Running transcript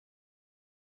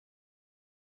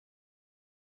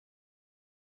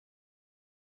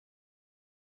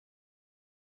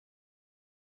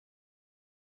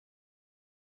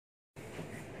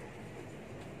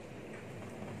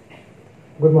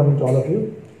Good morning to all of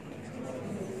you.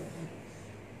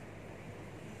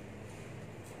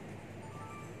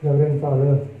 Reverend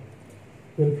Father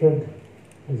Wilfred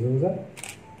Azusa,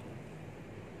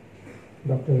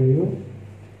 Dr. Ryu,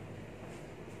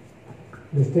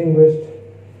 distinguished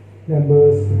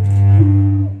members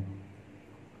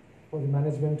of the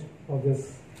management of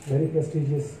this very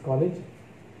prestigious college,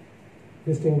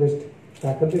 distinguished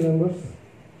faculty members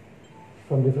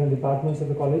from different departments of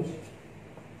the college.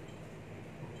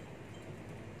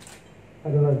 I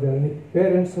don't know if there are any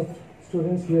parents of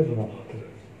students here or not.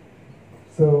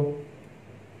 So,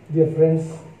 dear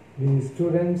friends, the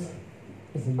students,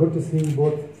 it's good to see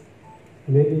both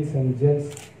ladies and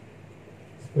gents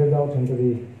spread out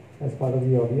into as part of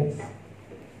the audience.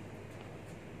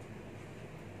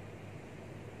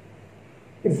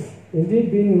 It's indeed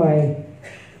been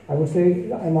I would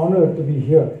say I'm honored to be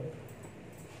here.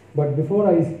 But before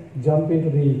I jump into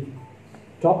the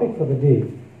topic for the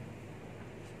day,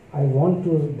 I want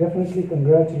to definitely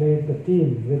congratulate the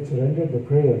team which rendered the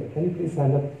prayer. Can you please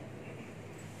stand up?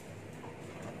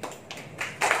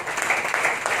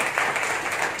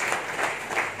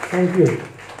 Thank you.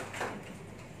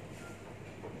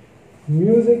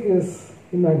 Music is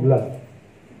in my blood,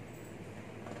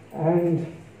 and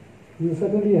you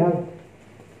certainly have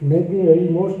made me very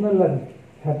emotional and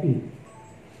happy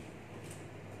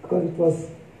because it was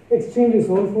extremely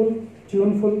soulful,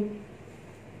 tuneful,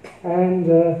 and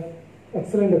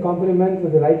excellent accompaniment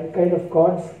with the right kind of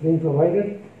chords being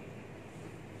provided.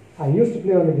 I used to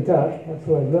play on the guitar,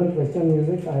 so I've learned Western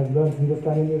music, I've learned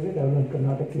Hindustani music, I've learned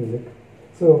Carnatic music.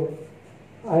 So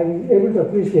I'm able to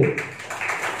appreciate.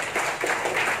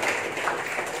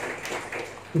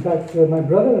 In fact, my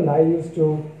brother and I used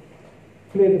to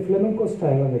play the flamenco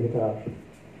style on the guitar.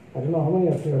 I don't know how many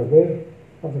of you are aware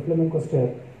of the flamenco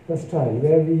style,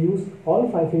 where we use all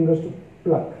 5 fingers to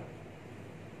pluck.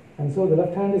 And so the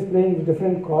left hand is playing with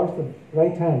different chords, the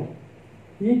right hand.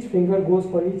 Each finger goes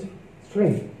for each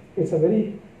string. It's a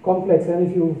very complex, and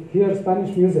if you hear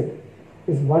Spanish music,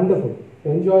 it's wonderful,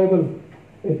 enjoyable.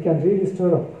 It can really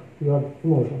stir up your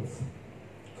emotions.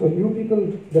 So you people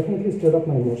definitely stirred up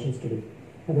my emotions today.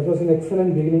 And that was an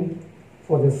excellent beginning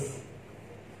for this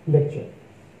lecture.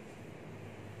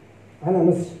 And I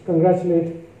must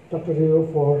congratulate Dr. Rio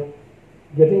for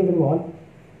getting them on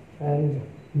and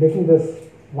making this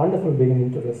wonderful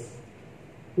beginning to this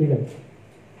event.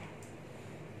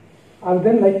 I would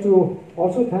then like to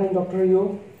also thank Dr.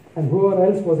 Rio and whoever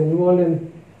else was involved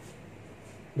in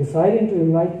deciding to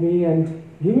invite me and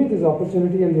give me this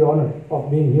opportunity and the honor of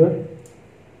being here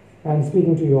and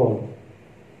speaking to you all.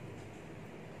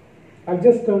 I've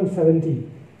just turned 70.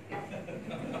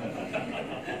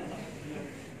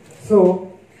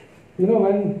 So, you know,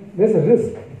 when there's a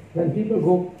risk, when people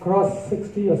go cross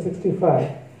 60 or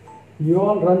 65, you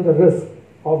all run the risk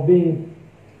of being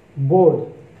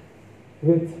bored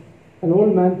with an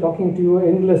old man talking to you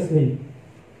endlessly,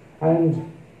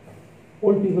 and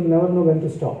old people never know when to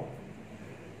stop.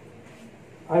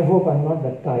 I hope I'm not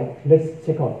that type. Let's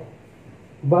check out.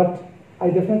 But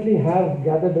I definitely have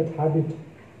gathered that habit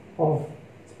of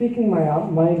speaking my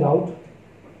mind out,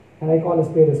 and I call a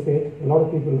spade a spade. A lot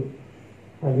of people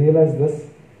have realized this.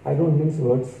 I don't mince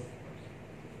words.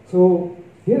 So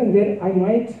here and there I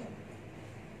might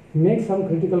make some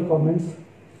critical comments,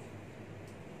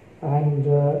 and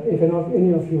if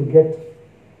any of you get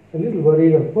a little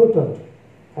worried or perturbed,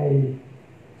 I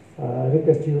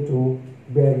request you to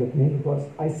bear with me, because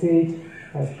I say it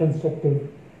as constructive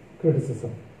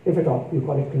criticism, if at all you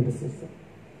call it criticism.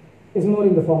 It's more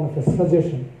in the form of a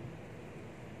suggestion.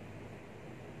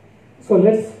 So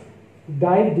let's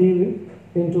dive deep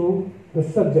into the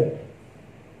subject.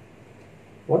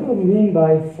 What do we mean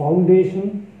by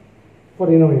foundation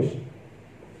for innovation?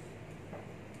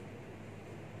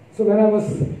 So when I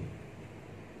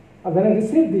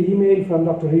received the email from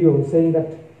Dr. Rio saying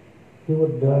that he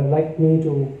would like me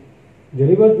to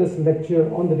deliver this lecture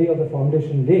on the day of the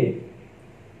Foundation Day,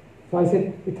 so I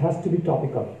said it has to be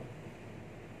topical.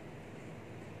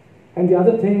 And the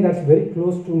other thing that's very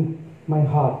close to my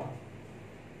heart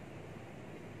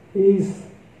is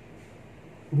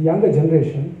the younger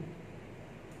generation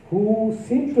who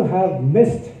seem to have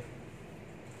missed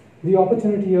the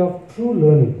opportunity of true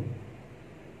learning.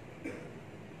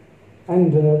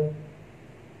 And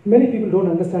many people don't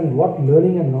understand what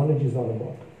learning and knowledge is all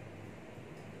about.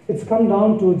 It's come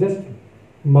down to just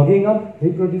mugging up,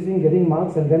 reproducing, getting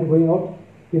marks, and then going out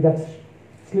with that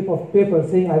slip of paper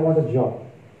saying, I want a job.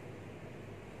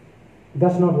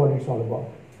 That's not what it's all about.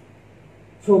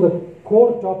 So the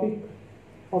core topic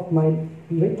of my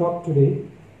talk today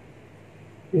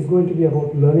is going to be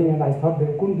about learning, and I thought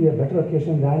there couldn't be a better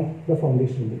occasion than the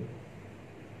foundation day,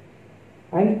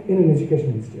 and in an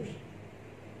education institution.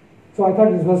 So I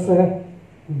thought this was a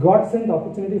godsend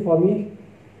opportunity for me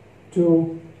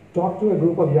to talk to a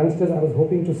group of youngsters. I was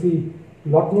hoping to see a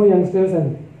lot more youngsters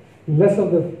and less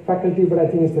of the faculty, but I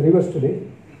think it's the reverse today.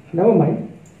 Never mind.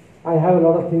 I have a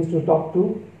lot of things to talk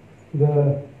to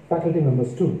the faculty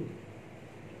members too.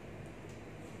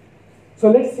 So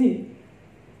let's see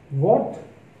why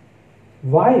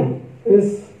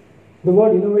is the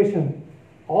word innovation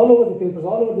all over the papers,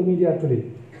 all over the media today.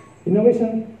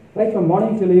 Innovation, right from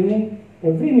morning till evening,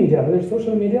 every media, whether it's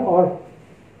social media or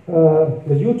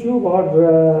the YouTube or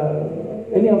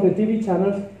any of the TV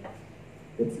channels,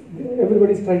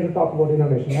 everybody's trying to talk about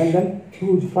innovation, and then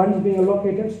huge funds being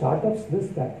allocated, startups, this,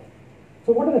 that.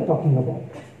 So what are they talking about?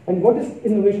 And what is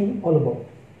innovation all about?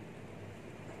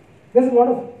 There's a lot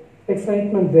of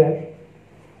excitement there.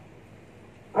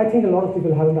 I think a lot of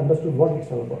people haven't understood what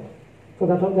it's all about. So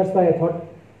that's why I thought,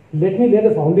 let me lay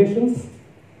the foundations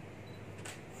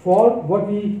for what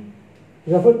we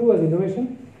refer to as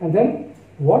innovation, and then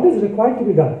what is required to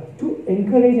be done to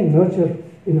encourage and nurture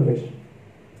innovation.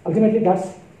 Ultimately,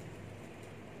 that's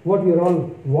what we are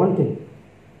all wanting.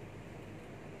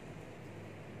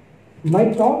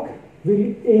 My talk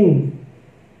will aim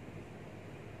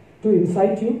to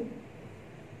incite you,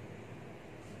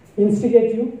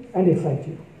 instigate you, and excite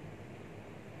you.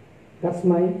 That's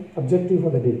my objective for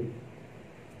the day.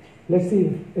 Let's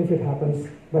see if it happens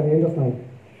by the end of my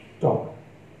talk.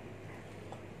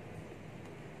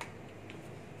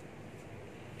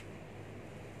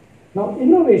 Now,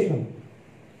 innovation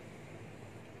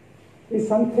is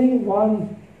something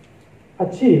one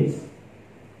achieves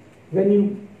when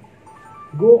you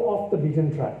go off the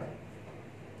beaten track.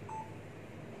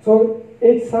 So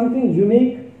it's something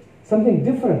unique, something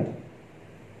different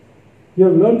you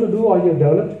have learned to do or you have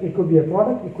developed. It could be a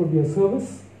product, it could be a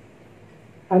service.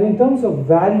 And in terms of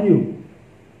value,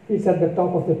 it's at the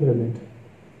top of the pyramid.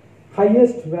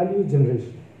 Highest value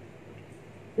generation.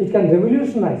 It can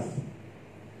revolutionize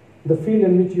the field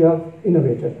in which you have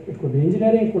innovated. It could be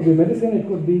engineering, it could be medicine, it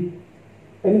could be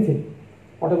anything,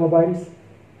 automobiles.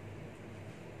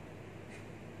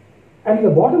 And at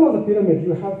the bottom of the pyramid,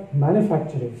 you have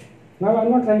manufacturing. Now, I'm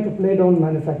not trying to play down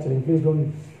manufacturing, please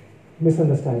don't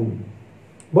misunderstand me.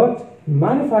 But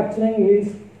manufacturing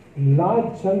is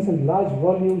large chunks and large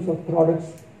volumes of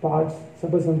products, parts,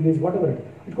 sub-assemblies, whatever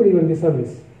it could even be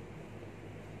service.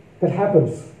 That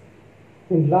happens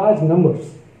in large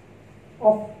numbers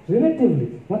of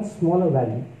relatively much smaller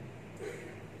value.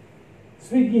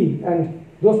 Swiggy and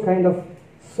those kind of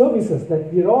services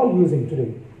that we are all using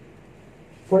today,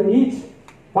 for each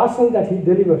parcel that he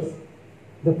delivers,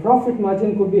 the profit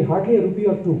margin could be hardly a rupee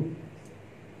or two.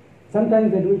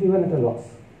 Sometimes they do it even at a loss.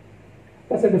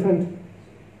 That's a different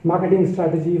marketing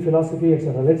strategy, philosophy,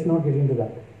 etc. Let's not get into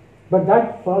that. But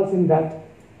that falls in that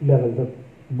level, the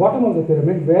bottom of the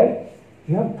pyramid, where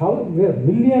you have where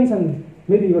millions and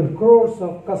maybe even crores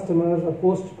of customers or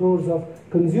post crores of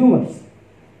consumers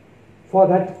for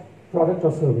that product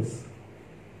or service.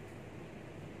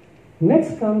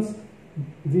 Next comes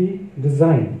the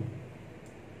design,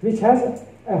 which has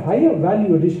a higher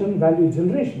value addition, value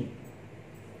generation,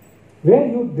 where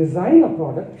you design a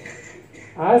product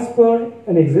as per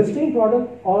an existing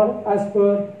product or as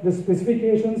per the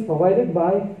specifications provided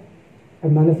by a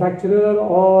manufacturer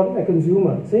or a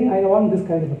consumer, saying, I want this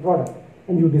kind of a product.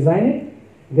 And you design it,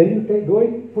 then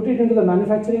you put it into the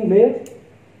manufacturing layer,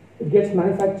 it gets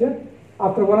manufactured.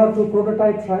 After one or two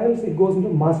prototype trials, it goes into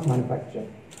mass manufacture.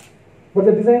 But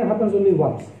the design happens only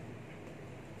once.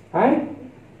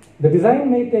 And the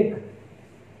design may take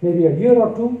maybe a year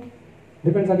or two,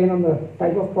 depends again on the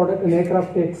type of product. An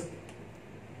aircraft takes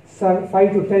 5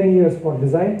 to 10 years for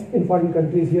design. In foreign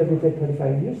countries, here we take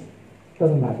 35 years.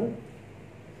 Doesn't matter.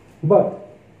 But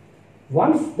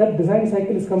once that design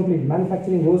cycle is complete,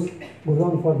 manufacturing goes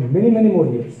on for many, many more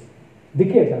years.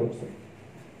 Decades, I would say.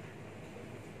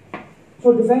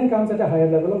 So design comes at a higher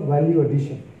level of value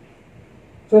addition.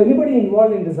 So anybody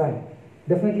involved in design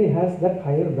definitely has that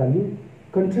higher value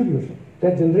contribution.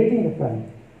 They're generating the value.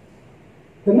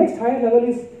 The next higher level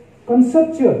is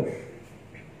conceptual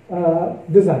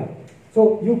design.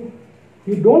 So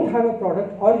you don't have a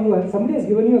product, or somebody has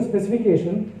given you a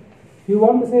specification. You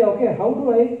want to say, okay, how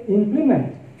do I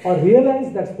implement or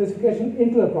realize that specification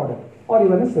into a product or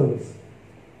even a service?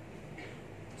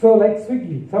 So like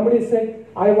Swiggy, somebody said,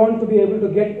 I want to be able to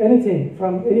get anything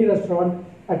from any restaurant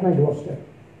at my doorstep.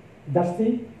 That's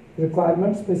the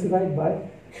requirement specified by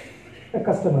a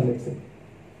customer, let's say.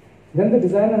 Then the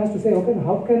designer has to say, okay,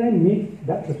 how can I meet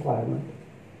that requirement?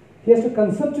 he has to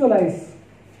conceptualize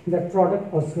that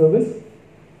product or service,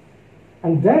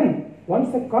 and then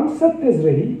once the concept is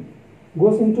ready,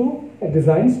 goes into a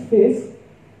design phase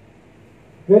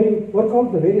where you work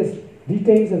out the various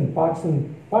details and parts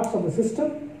of the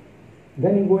system.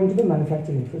 Then you go into the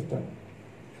manufacturing system.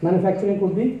 Manufacturing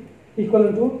could be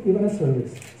equivalent to even a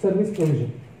service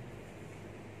provision.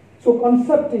 So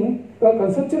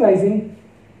conceptualizing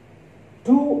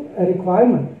to a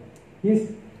requirement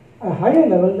is a higher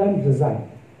level than design.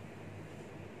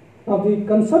 Now the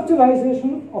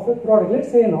conceptualization of a product,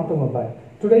 let's say an automobile.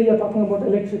 Today you are talking about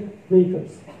electric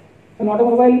vehicles. An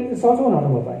automobile is also an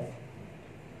automobile.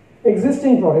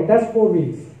 Existing product, it has 4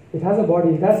 wheels, it has a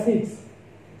body, it has seats.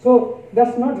 So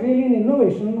that's not really an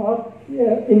innovation or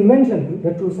invention in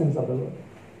the true sense of the word.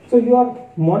 So you are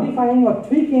modifying or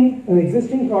tweaking an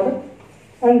existing product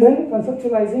and then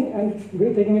conceptualizing and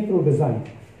taking it through design.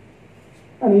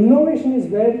 And innovation is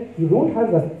where you don't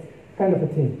have that kind of a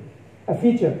thing, a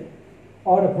feature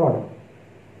or a product.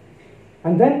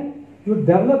 And then you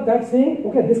develop that saying,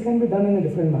 okay, this can be done in a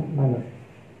different manner.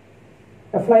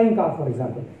 A flying car, for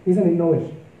example, is an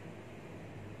innovation.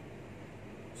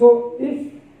 So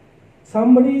if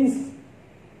somebody is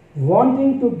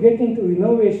wanting to get into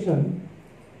innovation,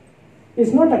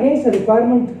 it's not against a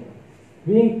requirement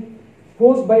being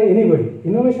posed by anybody.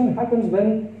 Innovation happens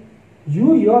when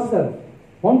you yourself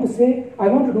want to say, I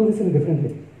want to do this in a different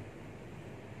way.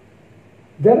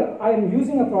 There I am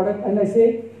using a product and I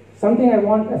say, something I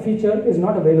want, a feature is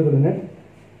not available in it.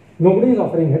 Nobody is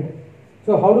offering it.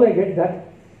 So how do I get that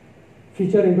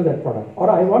feature into that product?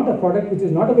 Or I want a product which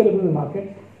is not available in the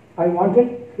market. I want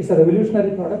it, it's a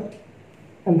revolutionary product.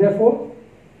 And therefore,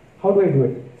 how do I do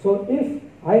it? So if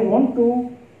I want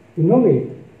to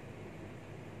innovate,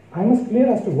 I must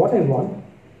clear as to what I want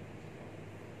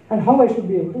and how I should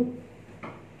be able to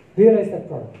realize that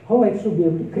product, how I should be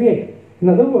able to create. In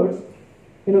other words,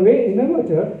 in a way,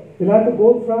 innovator will have to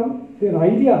go from an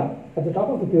idea at the top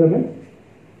of the pyramid,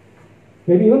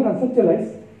 maybe even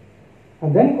conceptualize,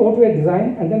 and then go to a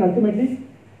design and then ultimately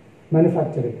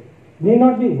manufacture it. May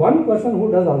not be one person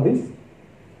who does all this,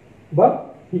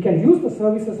 but he can use the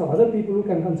services of other people who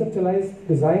can conceptualize,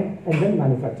 design, and then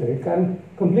manufacture. It can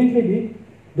completely be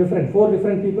different. 4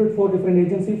 different people, 4 different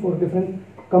agencies, 4 different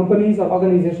companies or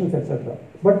organizations, etc.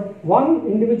 But one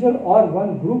individual or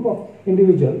one group of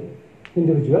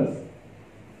individuals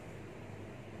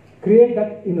create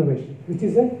that innovation, which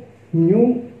is a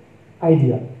new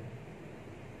idea.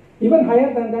 Even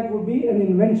higher than that would be an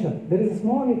invention. There is a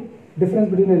small difference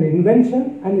between an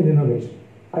invention and an innovation.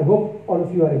 I hope all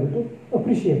of you are able to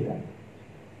appreciate that.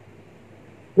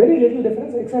 Very little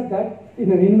difference, except that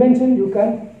in an invention you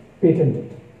can patent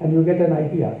it and you get an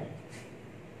IPR.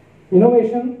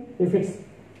 Innovation, if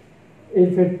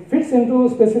it fits into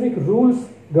specific rules,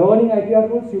 governing IPR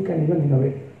rules, you can even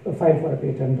innovate, file for a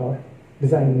patent or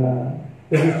design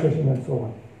registration and so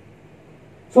on.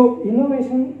 So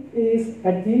innovation is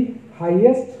at the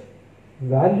highest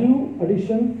value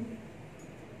addition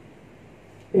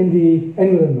in the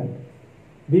environment,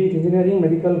 be it engineering,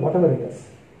 medical, whatever it is.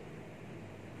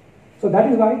 So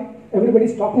that is why everybody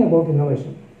is talking about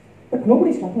innovation. But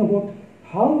nobody is talking about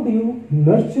how do you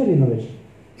nurture innovation.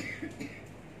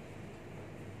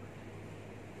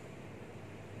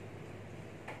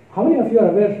 How many of you are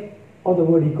aware of the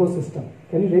word ecosystem?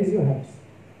 Can you raise your hands?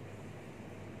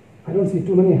 I don't see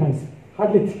too many hands.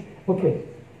 Hardly. Okay.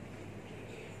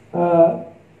 An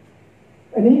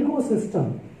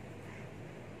ecosystem.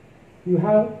 You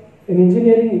have an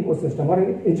engineering ecosystem or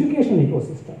an education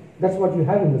ecosystem. That's what you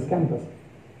have in this campus.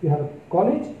 You have a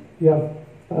college, you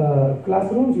have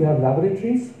classrooms, you have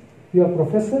laboratories, you have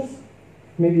professors,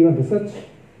 maybe even research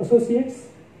associates,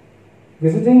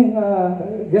 visiting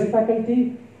guest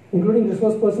faculty, including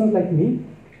resource persons like me.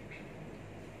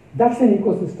 That's an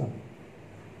ecosystem.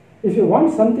 If you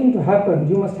want something to happen,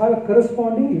 you must have a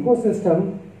corresponding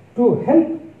ecosystem to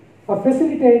help or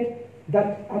facilitate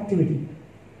that activity.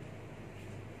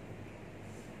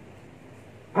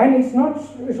 And it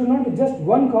should not be just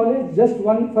one college, just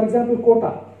one, for example,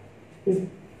 Kota is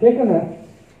taken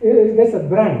there's a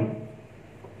brand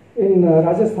in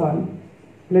Rajasthan,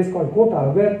 place called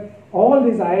Kota, where all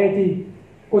these IIT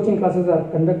coaching classes are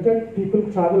conducted. People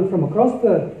travel from across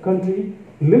the country,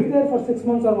 live there for 6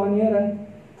 months or 1 year and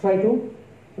try to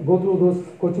go through those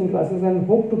coaching classes and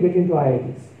hope to get into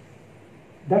IITs.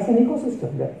 That's an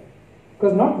ecosystem there.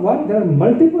 Because not one, there are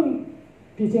multiple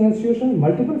teaching institutions,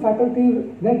 multiple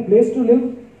faculty, then place to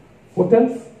live,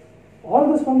 hotels,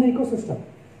 all this from the ecosystem.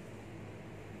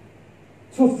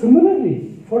 So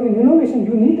similarly, for an innovation,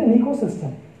 you need an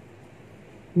ecosystem.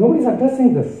 Nobody is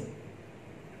addressing this.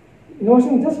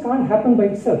 Innovation just can't happen by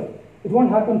itself. It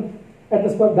won't happen at the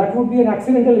spot. That would be an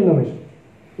accidental innovation.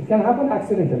 It can happen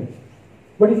accidentally.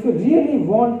 But if you really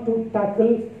want to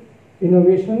tackle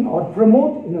innovation or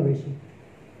promote innovation,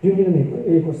 you need an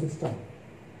ecosystem.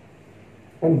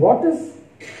 And what is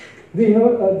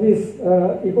this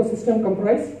ecosystem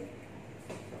comprise?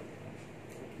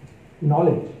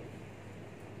 Knowledge.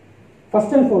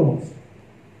 First and foremost,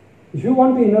 if you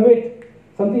want to innovate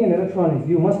something in electronics,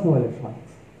 you must know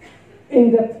electronics,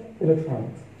 in-depth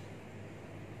electronics.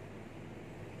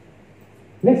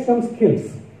 Next comes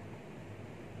skills.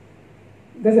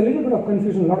 There's a little bit of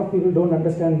confusion. A lot of people don't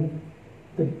understand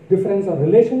the difference or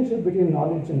relationship between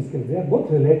knowledge and skills. They are both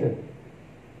related.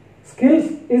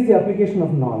 Skills is the application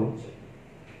of knowledge,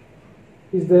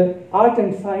 is the art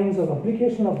and science of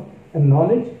application of a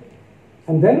knowledge,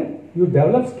 and then you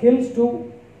develop skills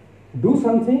to do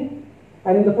something,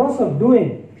 and in the process of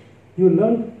doing, you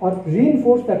learn or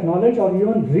reinforce that knowledge or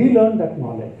even relearn that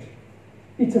knowledge.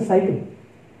 It's a cycle.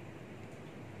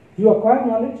 You acquire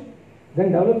knowledge,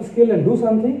 then develop a skill and do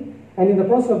something, and in the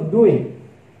process of doing,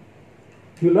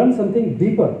 you learn something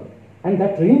deeper, and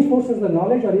that reinforces the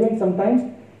knowledge, or even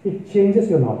sometimes it changes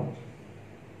your knowledge.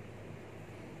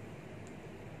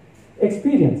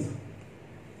 Experience.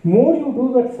 More you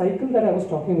do that cycle that I was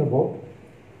talking about,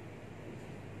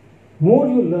 more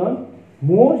you learn,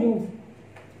 more you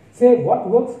say what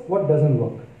works, what doesn't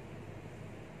work.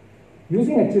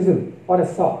 Using a chisel or a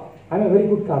saw. I'm a very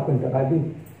good carpenter. I've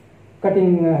been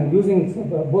cutting and using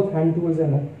both hand tools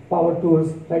and power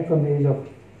tools right from the age of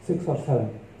 6 or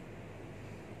 7.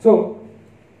 So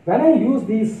when I use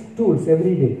these tools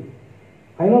every day,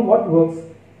 I know what works,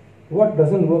 what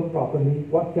doesn't work properly,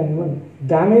 what can even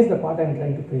damage the part I'm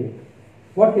trying to create,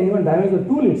 what can even damage the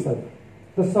tool itself,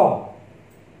 the saw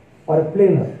or a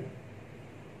planer.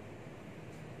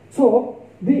 So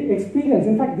the experience,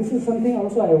 in fact, this is something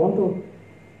also I want to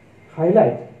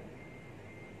highlight.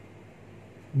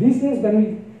 These days when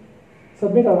we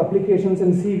submit our applications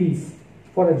and CVs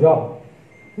for a job,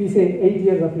 we say 8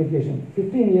 years application,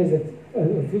 15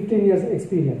 years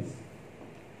experience.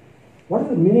 What is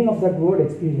the meaning of that word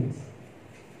experience?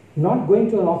 Not going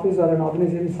to an office or an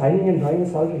organization, signing and drawing a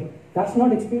salary. That's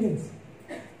not experience.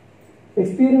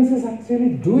 Experience is actually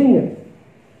doing it.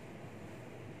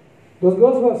 Those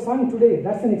girls who have sung today,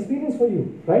 that's an experience for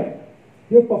you, right?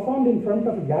 You have performed in front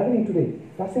of a gathering today.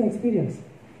 That's an experience.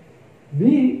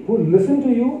 We who listen to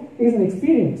you is an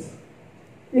experience.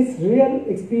 It's real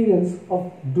experience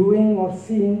of doing or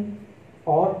seeing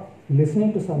or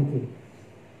listening to something.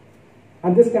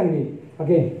 And this can be,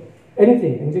 again,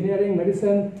 anything, engineering,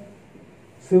 medicine,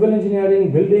 civil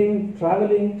engineering, building,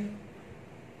 traveling.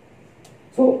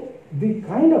 So the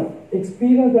kind of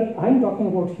experience that I'm talking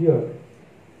about here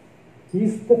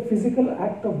is the physical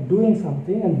act of doing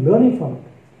something and learning from it.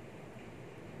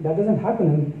 That doesn't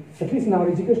happen, at least in our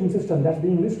education system, that's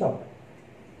being missed out.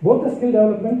 Both the skill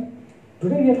development,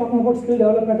 today we are talking about skill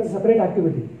development as a separate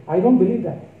activity. I don't believe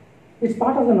that. It's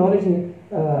part of the knowledge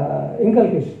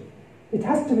inculcation. It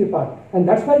has to be part. And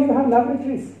that's why you have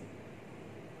laboratories.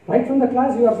 Right from the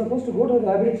class, you are supposed to go to the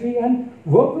laboratory and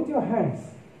work with your hands.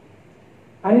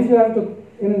 And if you have to,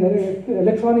 in an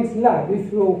electronics lab,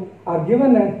 if you are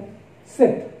given a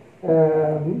set,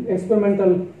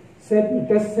 experimental set,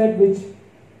 test set, which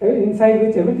inside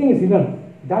which everything is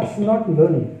hidden, that's not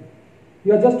learning.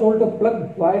 You are just told to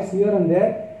plug wires here and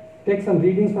there, take some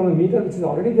readings from a meter which is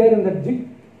already there in that jig.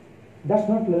 That's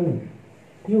not learning.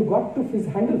 You got to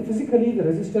handle physically the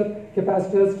resistor,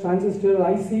 capacitors, transistors,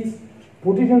 ICs,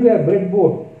 put it into a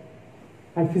breadboard,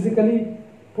 and physically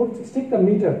stick the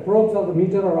meter, probes of the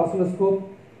meter or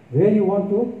oscilloscope where you want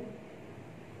to.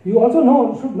 You also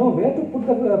should know where to put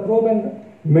the probe and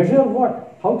measure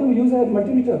what, how to use a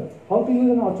multimeter, how to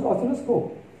use an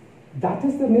oscilloscope. That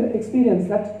is the experience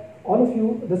that all of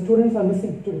you, the students, are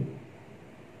missing today.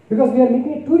 Because we are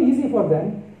making it too easy for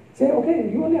them. Say, okay,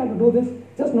 you only have to do this,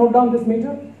 just note down this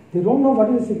meter. They don't know what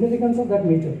is the significance of that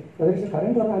meter. Whether it's a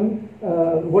current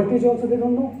or voltage also they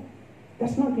don't know.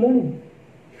 That's not learning.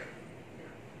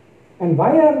 And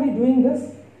why are we doing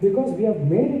this? Because we have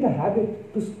made it a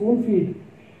habit to spoon feed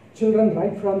children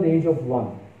right from the age of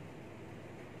 1.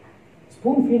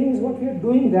 Spoon feeding is what we are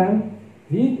doing them.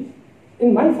 We,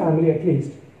 in my family at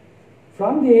least,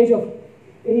 from the age of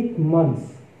 8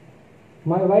 months,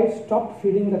 my wife stopped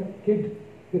feeding the kid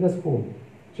with a spoon.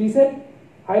 She said,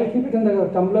 I'll keep it in the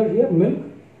tumbler here, milk,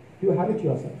 you have it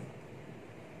yourself.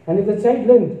 And if the child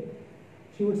didn't,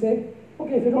 she would say,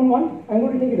 okay, if you don't want, I'm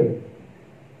going to take it away.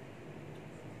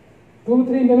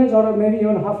 2-3 minutes or maybe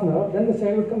even half an hour, then the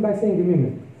child would come back saying, give me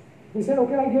milk. We said,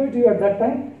 okay, I gave it to you at that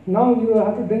time, now you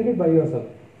have to drink it by yourself.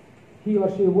 he or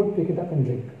she would pick it up and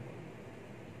drink.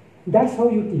 That's how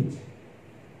you teach.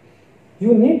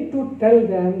 You need to tell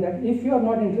them that if you are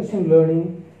not interested in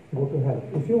learning, go to hell.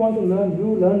 If you want to learn,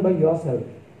 you learn by yourself.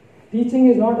 Teaching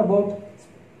is not about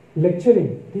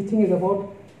lecturing. Teaching is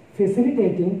about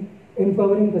facilitating,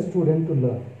 empowering the student to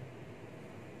learn.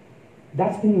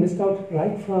 That's being missed out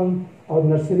right from our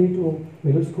nursery to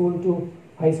middle school to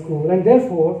high school. And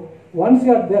therefore, once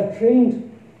they're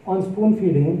trained on spoon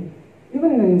feeding,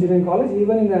 even in an engineering college,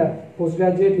 even in a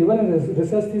postgraduate, even in a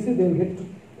research thesis,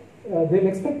 they'll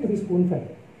expect to be spoon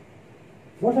fed.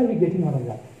 What are we getting out of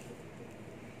that?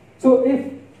 So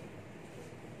if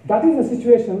that is the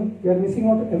situation, we are missing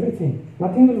out everything.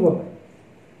 Nothing will work.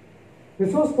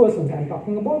 Resource persons I'm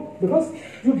talking about, because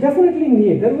you definitely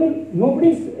need,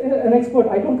 nobody's an expert.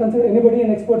 I don't consider anybody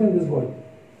an expert in this world.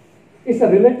 It's a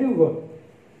relative world.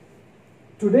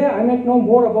 Today I might know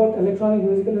more about electronic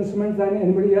musical instruments than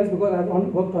anybody else because I've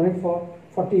worked on it for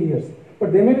 40 years.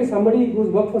 But there may be somebody who's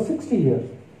worked for 60 years.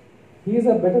 He is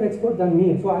a better expert than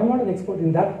me, so I'm not an expert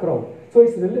in that crowd. So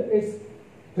it's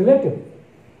relative.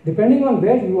 Depending on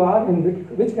where you are in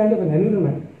which kind of an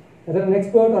environment, whether an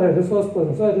expert or a resource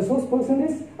person. So a resource person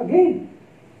is, again,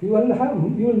 you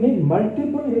will need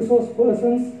multiple resource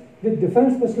persons with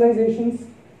different specializations,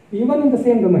 even in the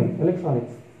same domain,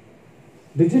 electronics.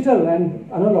 Digital and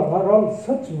analog are all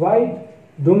such wide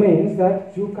domains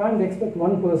that you can't expect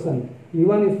one person,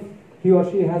 even if he or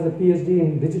she has a PhD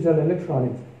in digital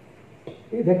electronics,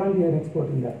 they can't be an expert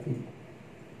in that field.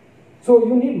 So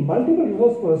you need multiple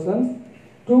resource persons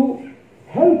to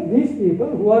help these people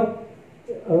who are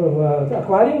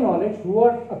acquiring knowledge, who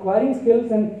are acquiring skills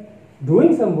and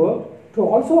doing some work, to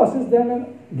also assist them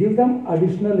and give them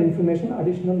additional information,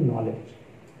 additional knowledge.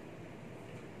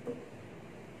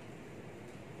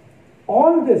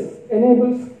 All this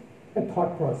enables a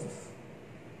thought process.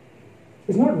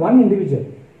 It's not one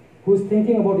individual who is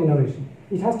thinking about innovation.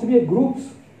 It has to be a groups.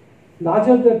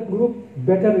 Larger the group,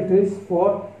 better it is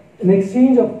for an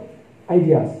exchange of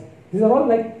ideas. These are all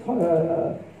like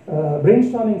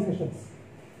brainstorming sessions.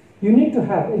 You need to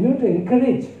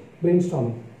encourage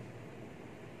brainstorming.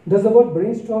 Does the word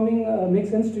brainstorming make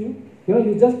sense to you?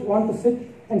 You just want to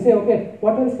sit and say, okay,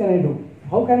 what else can I do?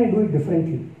 How can I do it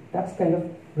differently? That's kind of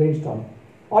brainstorming.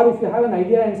 Or if you have an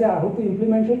idea and say, how to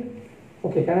implement it?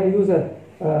 Okay, can I use a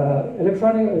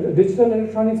digital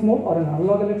electronics mode or an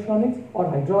analog electronics or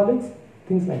hydraulics?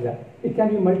 Things like that. It can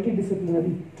be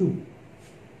multidisciplinary too.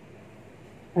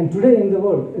 And today in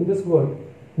this world,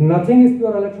 nothing is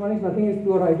pure electronics, nothing is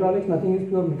pure hydraulics, nothing is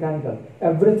pure mechanical.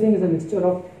 Everything is a mixture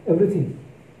of everything.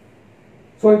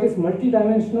 So it is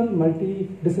multidimensional,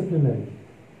 multidisciplinary.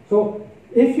 So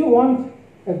if you want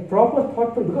a proper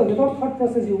thought, because without thought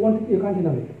process you can't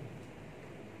innovate.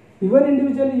 Even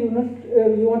individually you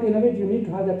want to innovate, you need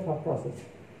to have that thought process.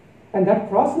 And that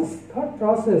thought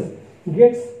process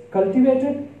gets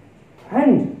cultivated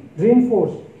and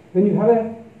reinforced when you have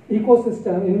an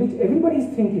ecosystem in which everybody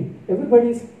is thinking, everybody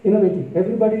is innovating,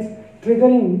 everybody is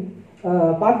triggering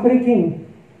path-breaking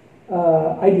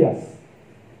ideas.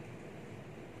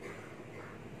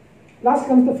 Last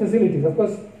comes the facilities. Of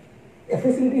course, a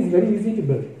facility is very easy to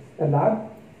build. A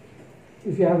lab,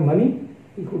 if you have money,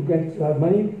 you could get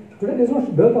money. Today there is no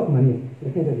dearth of money,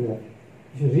 let me tell you that.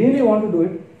 If you really want to do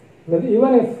it, well,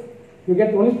 even if you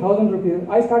get only 1,000 rupees,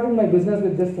 I started my business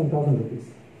with just 10,000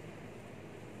 rupees.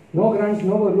 No grants,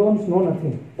 no loans, no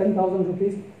nothing. 10,000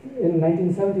 rupees in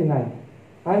 1979.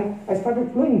 And I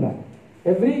started flowing back.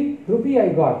 Every rupee I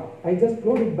got, I just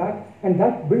flowed it back, and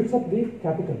that builds up the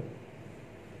capital.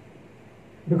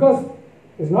 Because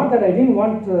it's not that I didn't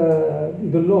want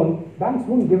the loan, banks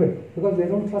won't give it because they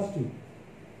don't trust you.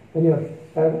 When you're,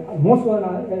 most were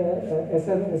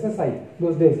SSI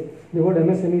those days. The word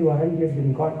MSME hadn't yet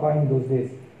been coined those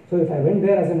days. So if I went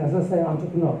there as an SSI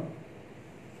entrepreneur,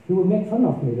 he would make fun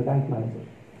of me, the bank manager.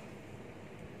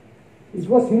 It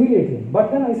was humiliating.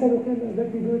 But then I said, okay,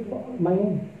 let me do it on my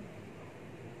own.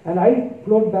 And I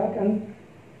flowed back and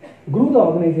grew the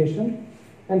organization,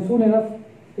 and soon enough,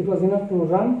 it was enough to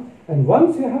run. And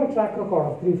once you have a track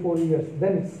record of 3-4 years,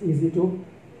 then it's easy to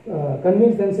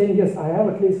convince them, saying, yes, I have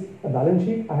at least a balance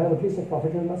sheet, I have at least a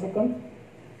profit and loss account.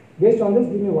 Based on this,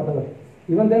 give me whatever.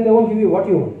 Even then, they won't give you what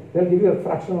you want. They'll give you a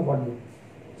fraction of what you want.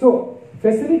 So,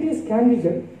 facilities can be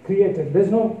created.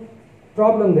 There's no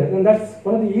problem there. And that's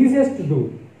one of the easiest to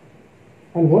do.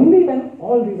 And only when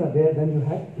all these are there, then you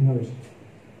have innovation.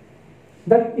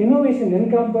 That innovation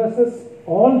encompasses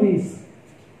all these.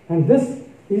 And this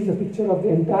is the picture of the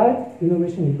entire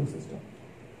innovation ecosystem.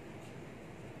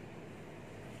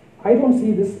 I don't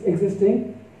see this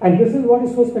existing, and this is what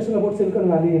is so special about Silicon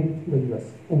Valley in the US,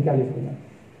 in California.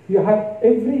 you have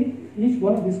each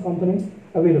one of these components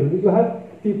available. You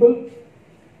have people,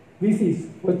 VCs,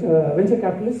 venture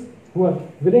capitalists, who are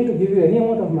willing to give you any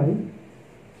amount of money.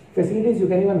 Facilities, you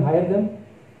can even hire them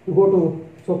to go to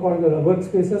so-called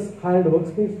workspaces, hired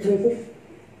workspaces.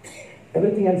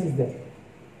 Everything else is there.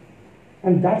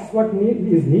 And that's what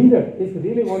is needed if you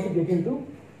really want to get into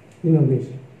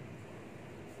innovation.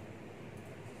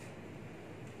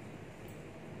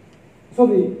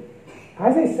 So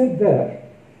as I said there,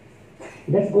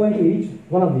 let's go into each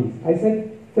one of these. I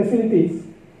said facilities.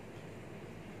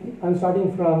 I'm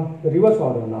starting from the reverse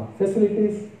order now.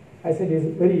 Facilities, I said, is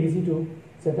very easy to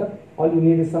set up. All you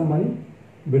need is some money,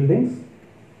 buildings,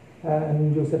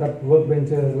 and you set up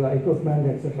workbenches, equipment,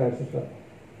 etc., etc.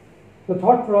 The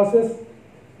thought process,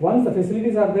 once the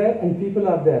facilities are there and people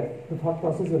are there, the thought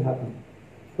process will happen.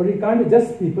 But it can't be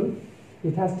just people.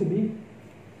 It has to be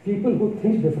people who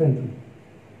think differently,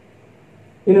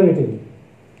 innovatively.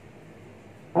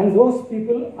 And those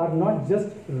people are not just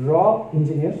raw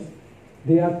engineers.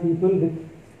 They are people with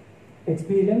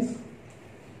experience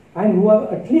and who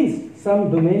have at least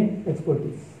some domain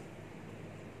expertise.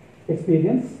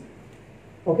 Experience.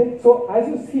 Okay, so as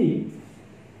you see,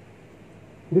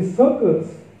 the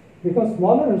circles become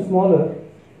smaller and smaller,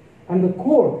 and the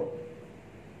core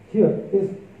here is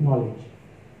knowledge.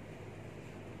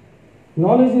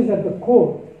 Knowledge is at the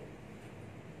core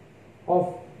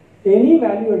of any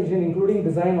value addition, including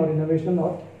design or innovation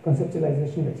or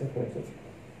conceptualization, etc., etc.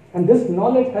 And this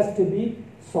knowledge has to be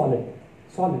solid,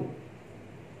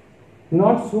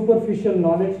 not superficial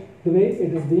knowledge the way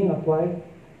it is being acquired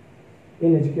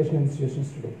in educational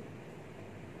institutions today.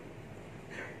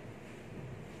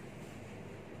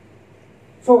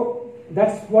 So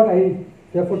that's what I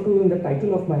refer to in the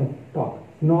title of my talk,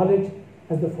 knowledge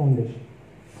as the foundation.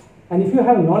 And if you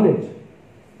have knowledge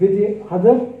with the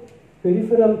other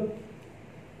peripheral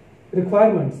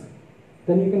requirements,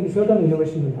 then you can be certain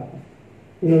innovation will happen.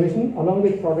 Innovation along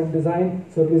with product design,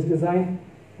 service design,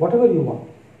 whatever you want.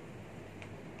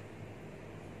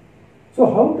 So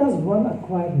how does one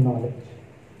acquire knowledge?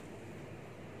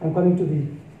 I'm coming to the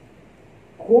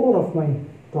core of my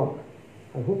talk.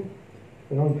 I hope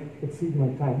I don't exceed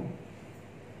my time.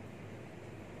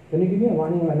 Can you give me a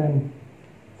warning when I'm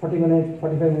 45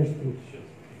 minutes through?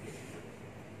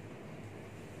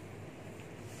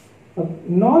 Sure.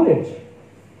 Knowledge,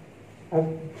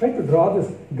 I've tried to draw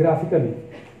this graphically,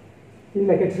 in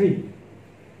like a tree.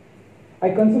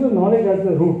 I consider knowledge as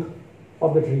the root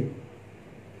of the tree.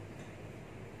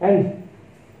 And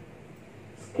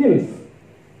skills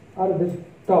are at the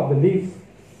top, the leaves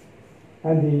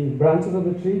and the branches of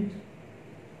the tree.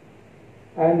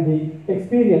 And the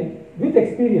experience, with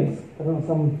experience, I don't know,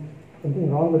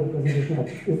 something wrong with the presentation.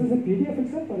 Is this a PDF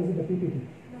itself or is it a PPT?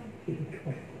 No.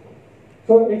 Okay.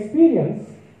 So experience,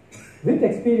 with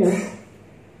experience,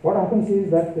 what happens is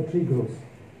that the tree grows.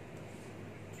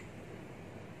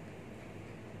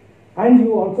 And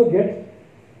you also get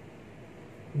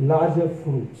larger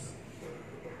fruits.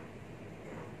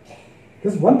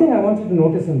 There's one thing I want you to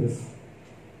notice in this.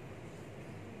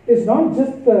 It's not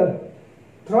just the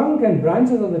trunk and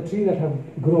branches of the tree that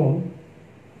have grown,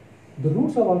 the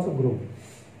roots have also grown.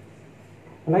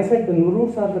 And I said the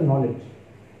roots are the knowledge.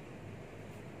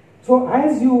 So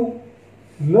as you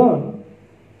learn,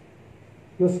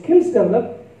 your skills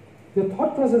develop, your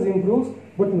thought process improves,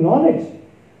 but knowledge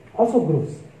also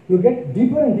grows. You get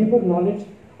deeper and deeper knowledge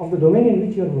of the domain in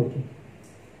which you are working.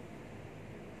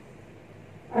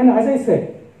 And as I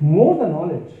said, more the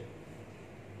knowledge,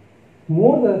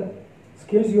 more the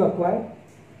skills you acquire,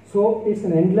 so it's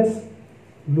an endless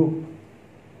loop.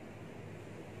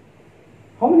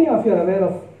 How many of you are aware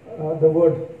of the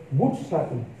word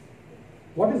bootstrapping?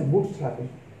 What is bootstrapping?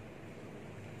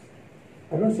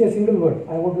 I don't see a single word.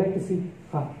 I would like to see.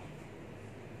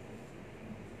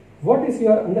 What is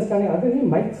your understanding? Are there any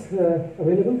mics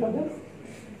available for this?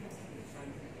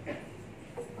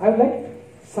 I would like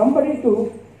somebody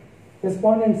to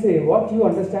respond and say what you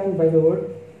understand by the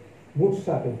word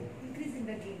bootstrapping. Increase in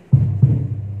the gain.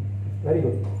 Very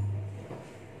good.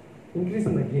 Increase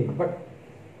in the gain. But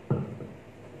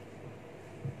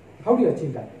how do you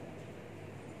achieve that?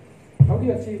 How do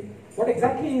you achieve? What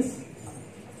exactly is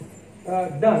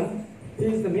done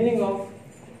is the meaning of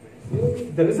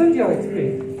the result you have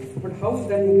explained, but how is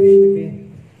that increase the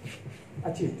gain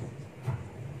achieved?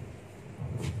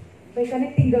 By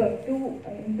connecting the two,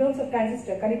 in terms of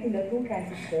transistor, connecting the two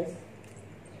transistors,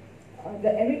 the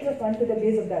emitter one to the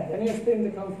base of the other. Can you explain in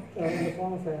the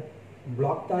form of a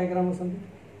block diagram or something?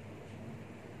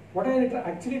 What are you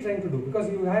actually trying to do? Because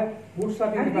you have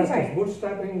bootstrapping capacitors,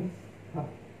 bootstrapping.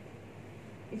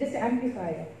 It's just an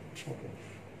amplifier. Okay.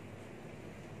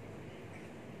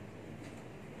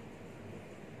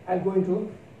 I'll go into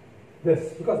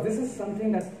this, because this is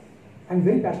something that I'm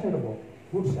very passionate about,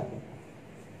 bootstrapping.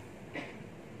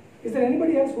 Is there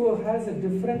anybody else who has a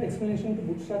different explanation to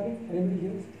bootstrapping? Anybody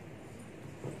else?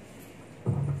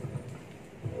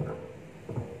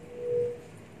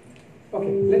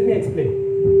 Okay, let me explain.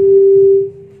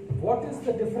 What is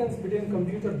the difference between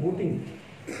computer booting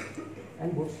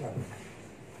and bootstrapping?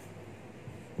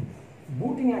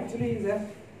 Booting actually is a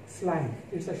slang.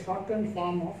 It's a shortened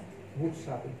form of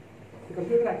bootstrapping. The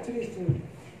computer actually is still...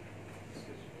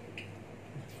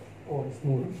 Oh, it's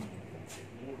moving.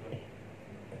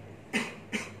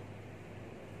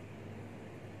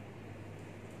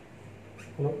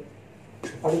 Hello?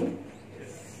 Audible?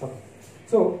 Okay.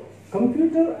 So,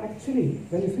 computer actually,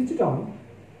 when you switch it on,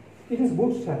 it is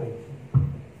bootstrapping.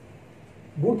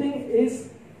 Booting is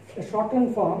a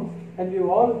shortened form, and we've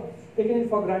all taken it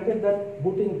for granted that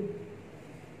booting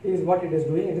is what it is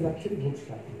doing. It is actually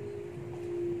bootstrapping.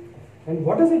 And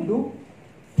what does it do?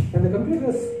 When the computer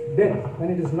is dead, when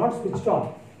it is not switched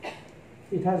on,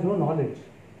 it has no knowledge.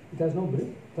 It has no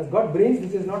brain. It has got brains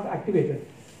which is not activated.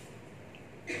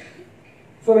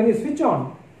 So when you switch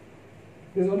on,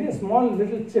 there is only a small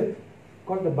little chip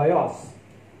called the BIOS,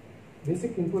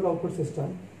 basic input output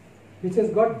system, which has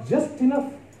got just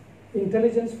enough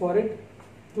intelligence for it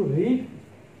to read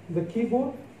the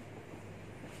keyboard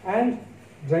and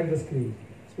drive the screen.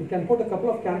 So you can put a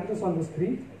couple of characters on the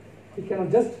screen, it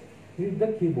cannot just read the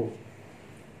keyboard.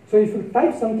 So if you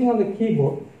type something on the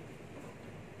keyboard,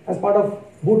 as part of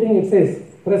booting it says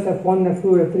press F1,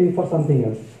 F2, F3 for something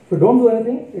else. If you don't do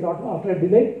anything, it after a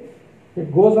delay,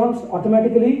 it goes on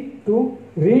automatically to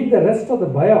read the rest of the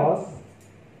BIOS,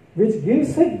 which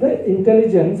gives it the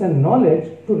intelligence and knowledge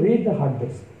to read the hard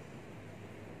disk.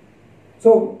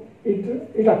 So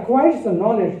it acquires the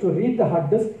knowledge to read the hard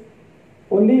disk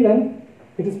only when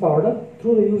it is powered up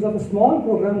through the use of a small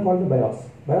program called the BIOS.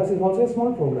 BIOS is also a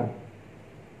small program.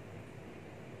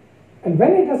 And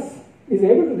when it is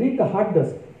able to read the hard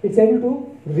disk, it's able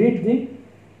to read the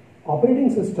operating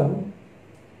system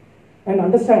and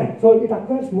understand. So it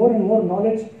acquires more and more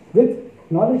knowledge with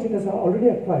knowledge it has already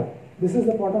acquired. This is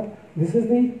the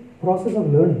process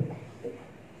of learning.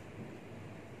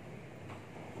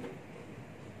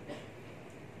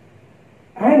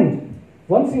 And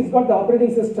once it's got the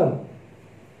operating system,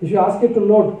 if you ask it to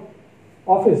load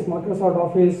Office, Microsoft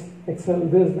Office, Excel,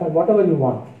 this, that, whatever you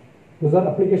want, those are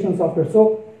application software.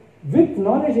 So with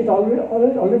knowledge it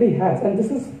already has, and this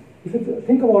is, if you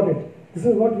think about it, this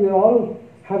is what we all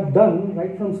have done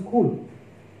right from school.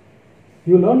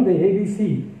 You learn the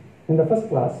ABC in the first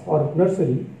class or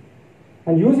nursery,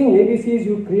 and using ABCs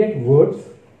you create words,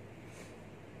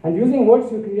 and using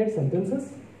words you create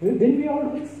sentences. Didn't we all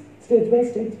do this stage by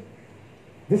stage?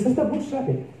 This is the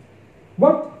bootstrapping.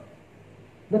 But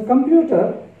the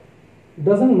computer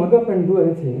doesn't mug up and do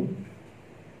anything.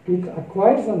 It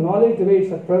acquires the knowledge the way it's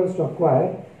supposed to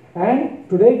acquire. And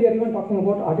today we are even talking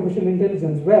about artificial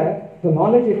intelligence, where the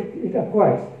knowledge it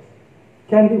acquires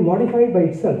can be modified by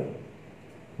itself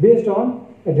based on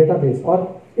a database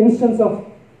or instance of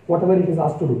whatever it is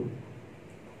asked to do.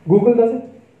 Google does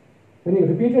it. When you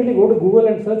repeatedly go to Google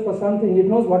and search for something, it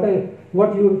knows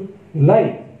what you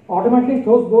like. Automatically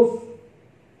throws those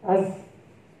as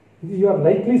your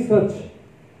likely search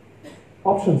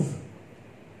options.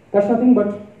 That's nothing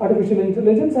but artificial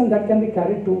intelligence, and that can be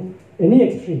carried to any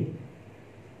extreme.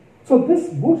 So this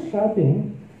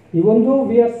bootstrapping, even though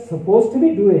we are supposed to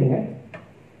be doing it,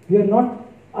 we are not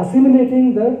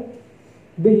assimilating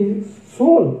the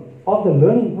soul of the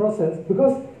learning process,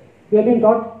 because we have been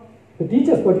taught, the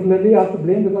teachers particularly are to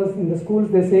blame, because in the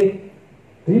schools they say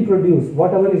reproduce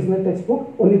whatever is in the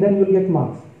textbook, only then you will get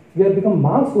marks. We have become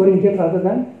marks oriented rather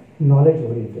than knowledge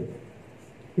oriented.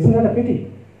 Isn't that a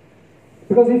pity?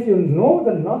 Because if you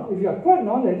if you acquire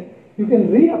knowledge, you can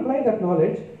reapply that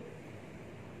knowledge.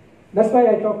 That's why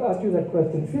I asked you that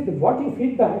question. See, what you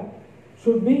feedback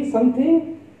should be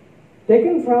something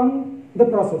taken from the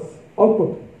process,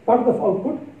 output. Part of the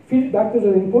output, feed back to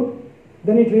the input,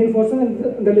 then it reinforces,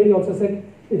 and the lady also said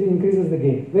it increases the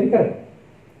gain. Very correct.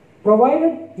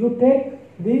 Provided you take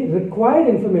the required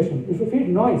information. If you feed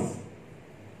noise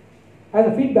as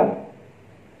a feedback,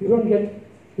 you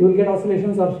will get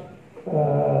oscillations or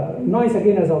noise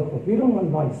again as output. We don't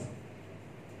want noise.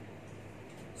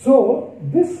 So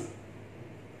this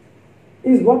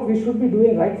is what we should be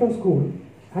doing right from school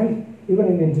and even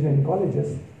in engineering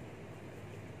colleges.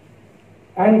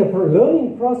 And the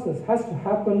learning process has to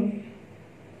happen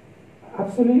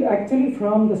actually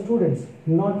from the students,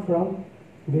 not from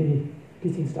the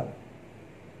teaching staff.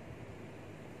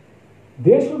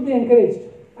 They should be encouraged,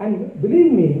 and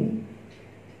believe me,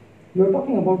 you're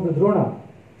talking about the drona.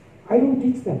 I don't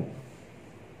teach them.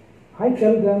 I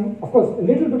tell them, of course, a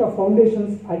little bit of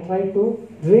foundations. I try to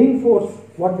reinforce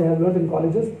what they have learned in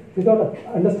colleges without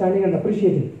understanding and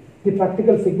appreciating the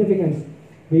practical significance,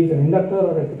 be it an inductor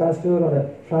or a capacitor or a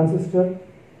transistor.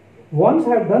 Once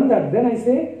I have done that, then I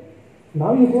say,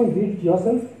 now you go and read it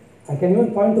yourself. I can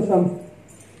even point to some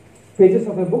pages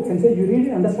of a book and say, you read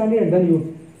it, understand it, and then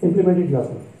you implement it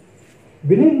yourself.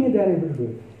 Believe me, they are able to do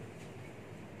it.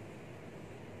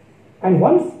 And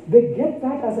once they get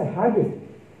that as a habit,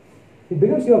 it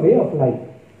becomes your way of life.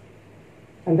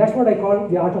 And that's what I call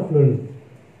the art of learning.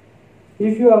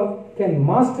 If you can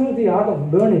master the art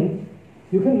of learning,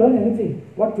 you can learn anything.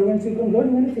 What prevents you from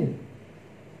learning anything?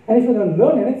 And if you can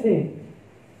learn anything,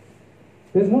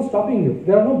 there's no stopping you.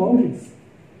 There are no boundaries.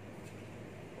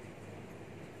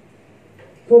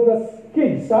 So the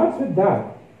kid starts with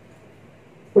that.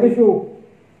 But if you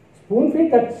spoon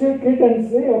feed that kid and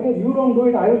say, okay, you don't do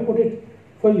it, I will put it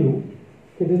for you,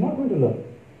 kid is not going to learn.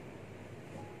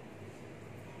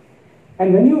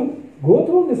 And when you go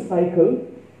through this cycle,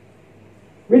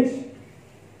 which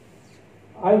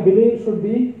I believe should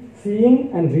be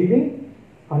seeing and reading,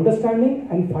 understanding,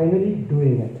 and finally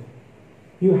doing it.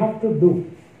 You have to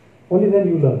do. Only then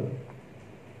you learn.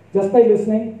 Just by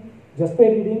listening, just by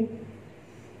reading,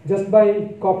 just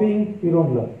by copying, you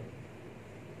don't learn.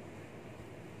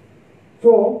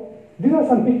 So, these are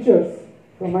some pictures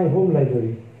from my home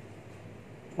library.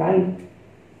 And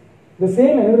the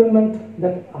same environment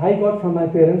that I got from my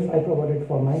parents, I provided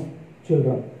for my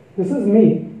children. This is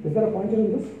me. Is there a pointer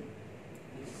in this?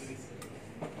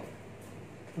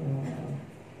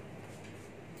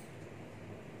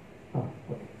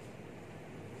 Okay.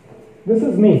 This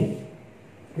is me.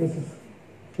 This is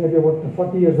maybe about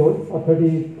 40 years old or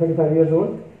 30, 35 years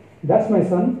old. That's my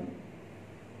son.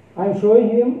 I am showing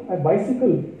him a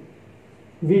bicycle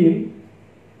wheel,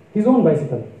 his own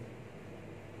bicycle,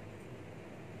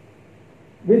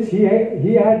 which he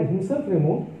had himself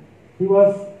removed. He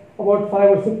was about 5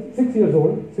 or 6 years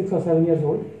old, 6 or 7 years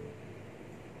old.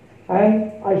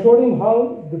 And I showed him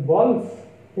how the balls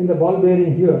in the ball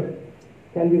bearing here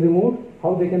can be removed,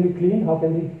 how they can be cleaned, how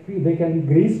they can be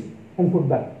greased and put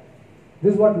back.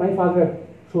 This is what my father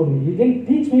showed me. He didn't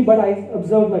teach me, but I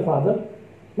observed my father.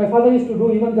 My father used to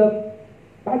do even the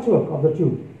patchwork of the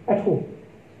tube at home.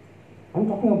 I'm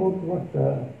talking about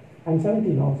what, I'm 70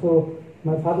 now, so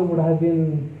my father would have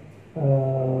been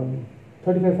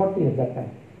 35, 40 at that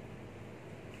time.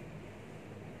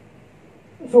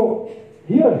 So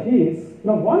here he is.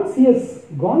 Now once he has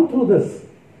gone through this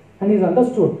and he's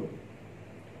understood,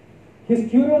 his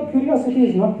curiosity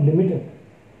is not limited.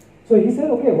 So he said,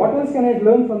 okay, what else can I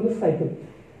learn from this cycle?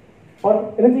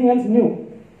 Or anything else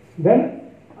new? Then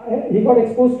he got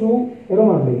exposed to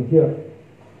aeromodeling here.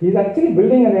 He is actually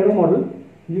building an aero model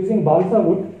using balsa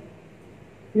wood.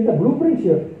 Here's a blueprint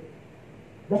here.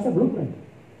 That's a blueprint.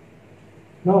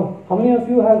 Now, how many of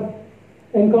you have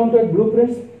encountered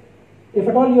blueprints? If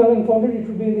at all you have encountered, it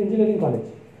should be in engineering college.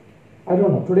 I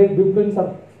don't know. Today blueprints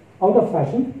are out of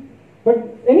fashion.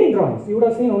 But any drawings you would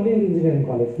have seen only in engineering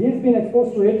college. He has been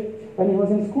exposed to it when he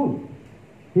was in school.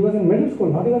 He was in middle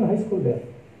school, not even high school there.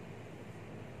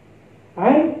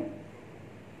 And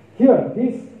here he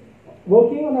is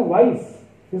working on a vise.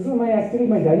 This is actually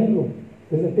my dining room.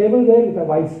 There is a table there with a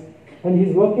vise. And he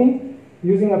is working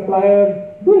using a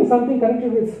plier, doing something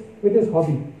connected with his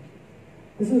hobby.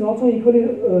 This is also equally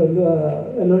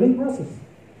a learning process.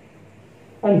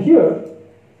 And here,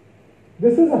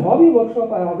 this is a hobby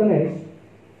workshop I organized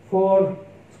for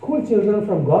school children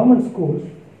from government schools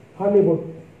hardly about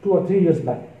 2 or 3 years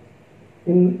back.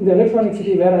 In the electronic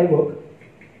city where I work,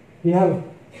 we have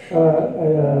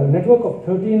a network of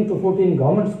 13 to 14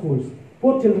 government schools.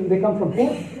 Poor children, they come from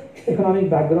poor economic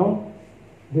background.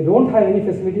 They don't have any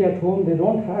facility at home. They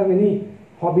don't have any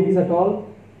hobbies at all.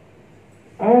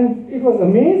 And it was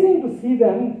amazing to see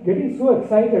them getting so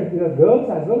excited. There are girls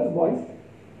as well as boys.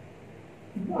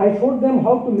 I showed them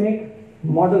how to make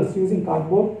models using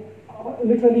cardboard,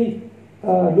 literally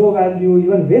low value,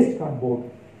 even waste cardboard,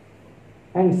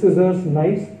 and scissors,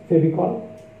 knives, Fevicol.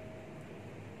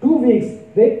 2 weeks,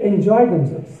 they enjoyed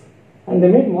themselves. And they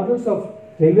made models of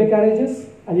railway carriages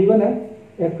and even an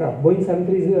aircraft, Boeing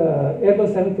 730,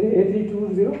 Airbus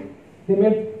A320. They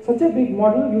made such a big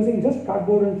model using just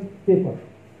cardboard and paper.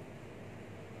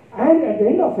 And at the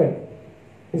end of it,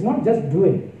 it's not just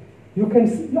doing. You can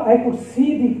see, I could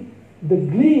see the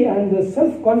glee and the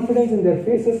self-confidence in their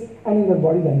faces and in their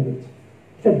body language.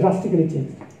 It had drastically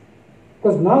changed.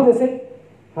 Because now they said,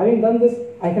 having done this,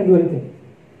 I can do anything.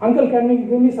 Uncle, can you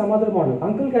give me some other model?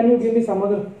 Uncle, can you give me some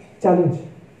other challenge?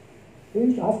 They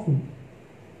used to ask me.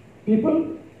 people,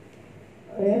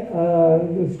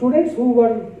 students who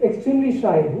were extremely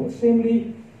shy, who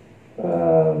extremely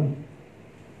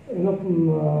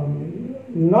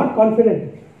not confident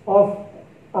of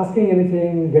asking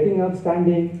anything, getting up,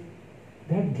 standing,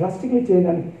 they had drastically changed.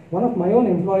 And one of my own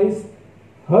employees,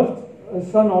 her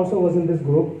son also was in this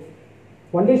group.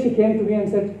 One day she came to me and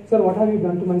said, "Sir, what have you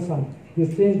done to my son?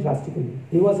 He's changed drastically.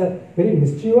 He was a very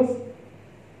mischievous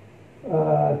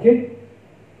kid,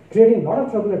 creating a lot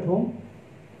of trouble at home.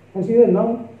 And she said,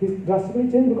 now he's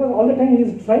drastically changed because all the time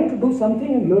he's trying to do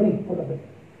something and learning out of it."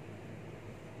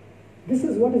 This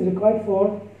is what is required for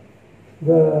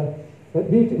the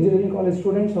be it engineering college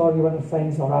students or even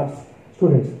science or arts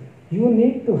students. You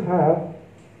need to have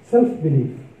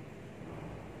self-belief.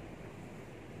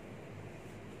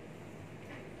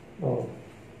 Oh.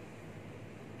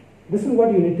 This is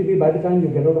what you need to be by the time you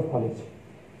get out of college.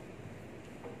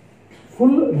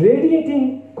 Full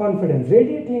radiating confidence,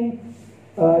 radiating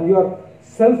your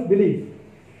self-belief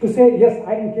to say, yes,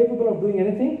 I am capable of doing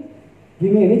anything,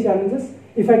 give me any challenges.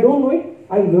 If I don't know it,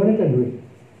 I will learn it and do it.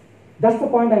 That's the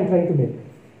point I am trying to make.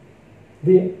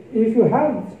 If you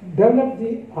have developed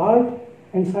the art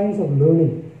and science of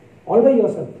learning all by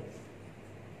yourself,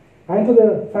 and to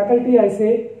the faculty I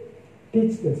say,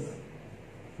 teach this.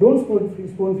 Don't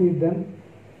spoon feed them.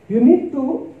 You need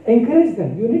to encourage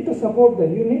them. You need to support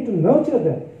them. You need to nurture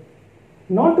them.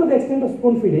 Not to the extent of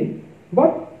spoon feeding,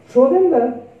 but show them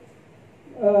the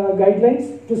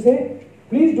guidelines to say,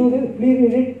 please do this, please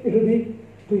read it, it will be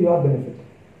to your benefit.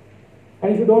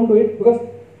 And if you don't do it, because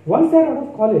once they are out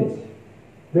of college,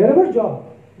 wherever job,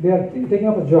 they are taking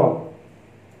up a job,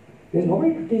 there is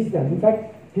nobody to teach them. In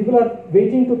fact, people are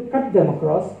waiting to cut them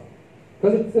across,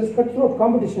 because there's cutthroat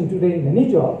competition today in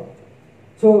any job.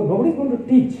 So nobody is going to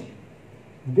teach.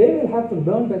 They will have to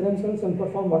learn by themselves and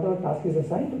perform whatever task is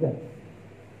assigned to them.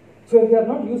 So if they are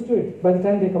not used to it, by the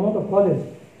time they come out of college,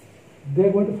 they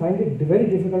are going to find it very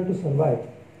difficult to survive.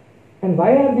 And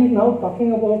why are we now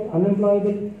talking about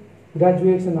unemployable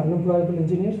graduates and unemployable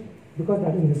engineers? Because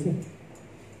that is missing.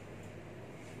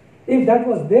 If that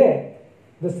was there,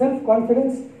 the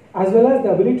self-confidence as well as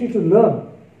the ability to learn,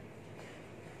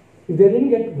 if they didn't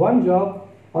get one job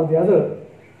or the other,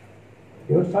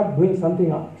 they would start doing something,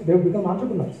 they would become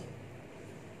entrepreneurs.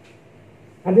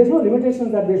 And there's no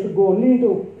limitations that they should go only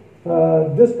into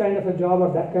this kind of a job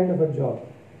or that kind of a job.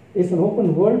 It's an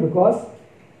open world because,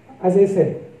 as I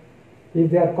said, if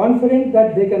they are confident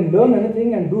that they can learn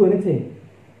anything and do anything,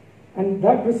 and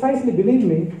that precisely, believe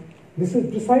me, this is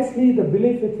precisely the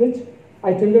belief with which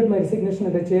I tendered my resignation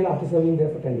at HAL after serving there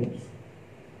for 10 years.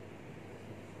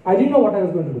 I didn't know what I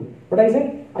was going to do, but I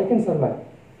said, I can survive.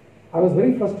 I was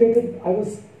very frustrated.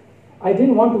 I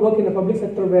didn't want to work in the public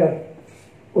sector where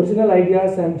original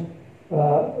ideas and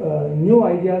new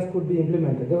ideas could be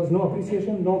implemented. There was no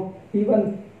appreciation, no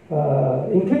even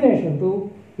inclination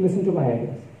to listen to my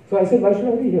ideas. So I said, why should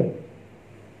I be here?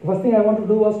 The first thing I wanted to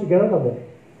do was to get out of there.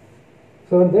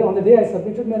 So on the day I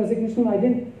submitted my resignation, I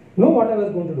didn't know what I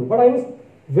was going to do. But I was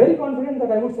very confident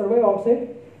that I would survive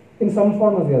outside in some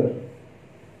form or the other.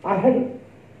 I had a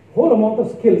whole amount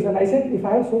of skills, and I said, if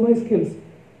I have so many skills,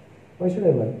 why should I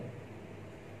worry?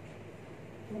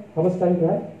 How much time do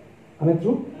I have? Am I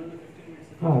through?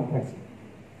 Thanks.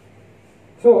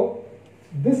 So,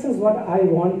 this is what I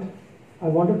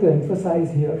wanted to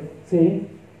emphasize here,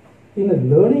 saying, in a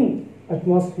learning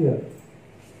atmosphere,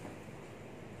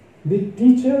 the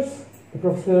teachers, the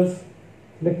professors,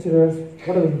 lecturers,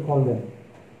 whatever you call them,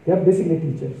 they are basically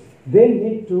teachers. They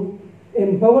need to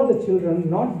empower the children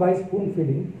not by spoon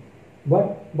feeding,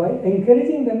 but by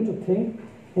encouraging them to think,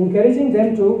 encouraging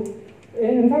them to,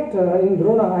 in fact, in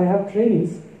Drona I have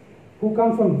trainees who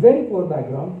come from very poor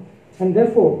background, and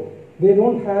therefore they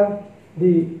don't have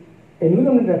the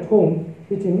environment at home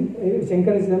which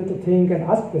encourages them to think and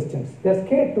ask questions. They are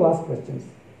scared to ask questions.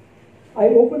 I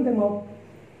open them up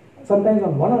sometimes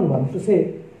on one-on-one to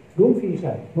say, don't feel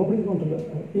shy. Nobody's going to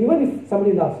learn. Even if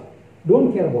somebody laughs,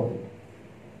 don't care about it.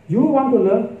 You want to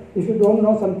learn. If you don't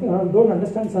know something or don't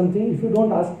understand something, if you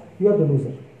don't ask, you are the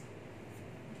loser.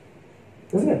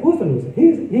 Isn't it? Who's the loser?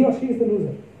 He or she is the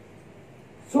loser.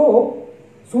 So,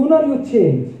 sooner you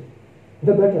change,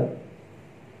 the better.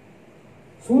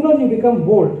 Sooner you become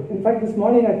bold. In fact, this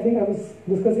morning I think I was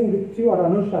discussing with you or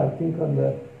Anusha, I think,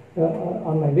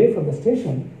 on my way from the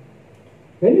station.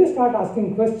 When you start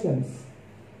asking questions,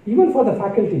 even for the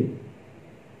faculty,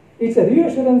 it's a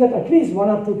reassurance that at least one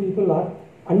or two people are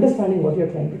understanding what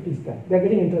you're trying to teach them. They're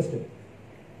getting interested.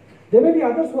 There may be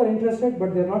others who are interested,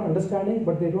 but they're not understanding,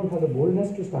 but they don't have the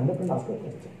boldness to stand up and ask a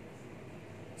question.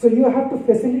 So you have to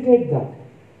facilitate that.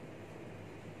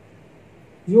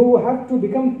 You have to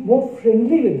become more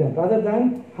friendly with them rather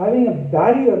than having a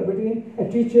barrier between a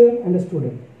teacher and a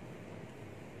student.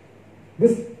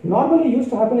 This normally used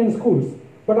to happen in schools,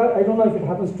 but I don't know if it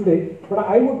happens today, but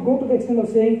I would go to the extent of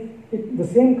saying the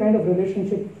same kind of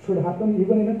relationship should happen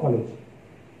even in a college.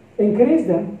 Encourage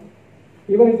them,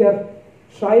 even if they are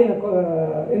shy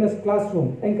in a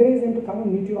classroom, encourage them to come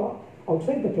and meet you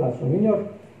outside the classroom, in your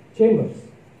chambers.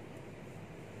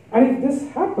 And if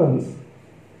this happens,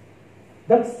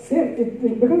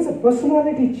 it becomes a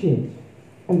personality change.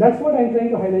 And that's what I'm trying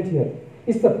to highlight here.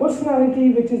 It's the personality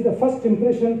which is the first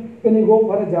impression when you go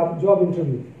for a job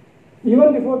interview.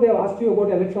 Even before they have asked you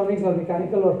about electronics or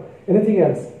mechanical or anything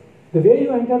else, the way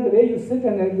you enter, the way you sit,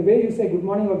 and the way you say good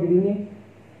morning or good evening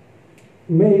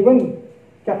may even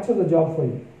capture the job for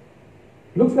you.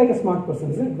 Looks like a smart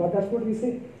person, isn't it? But that's what we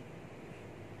say.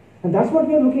 And that's what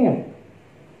we are looking at.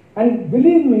 And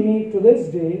believe me, to this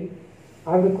day,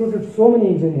 I've recruited so many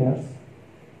engineers,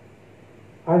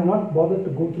 I'm not bothered to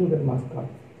go through their marks card,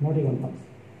 not even once.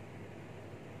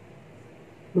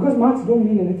 Because marks don't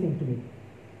mean anything to me.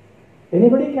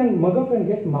 Anybody can mug up and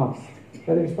get marks,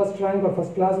 whether it's first rank or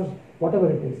first class or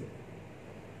whatever it is.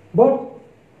 But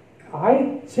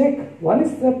I check, one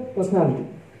is the personality.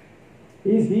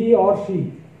 Is he or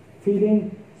she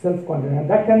feeling self-confident? And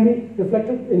that can be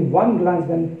reflected in one glance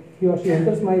when he or she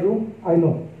enters my room, I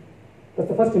know. That's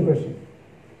the first impression.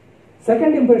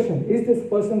 Second impression, is this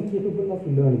person capable of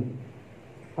learning?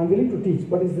 I'm willing to teach,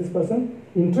 but is this person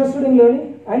interested in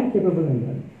learning and capable in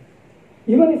learning?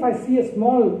 Even if I see a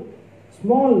small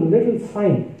little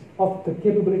sign of the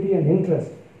capability and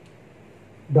interest,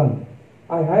 done.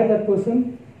 I hire that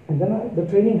person, and then the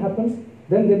training happens,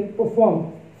 then they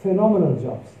perform phenomenal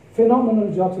jobs.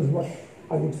 Phenomenal jobs is what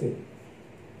I would say.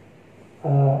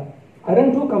 I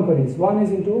run two companies. One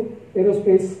is into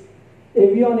aerospace,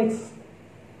 avionics,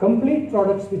 complete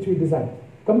products which we design.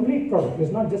 Complete product.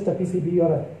 It's not just a PCB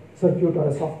or a circuit or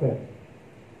a software.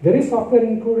 There is software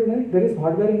included in it. There is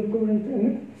hardware included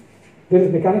in it. There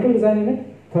is mechanical design in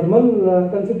it. Thermal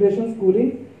considerations,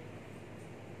 cooling,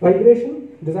 vibration,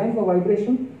 design for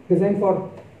vibration, design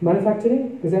for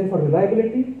manufacturing, design for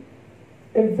reliability.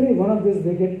 Every one of these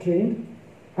they get trained,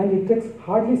 and it takes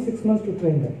hardly 6 months to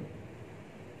train them.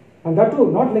 And that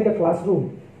too, not like a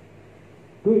classroom.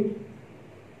 Do it.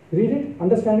 Read it,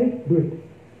 understand it, do it.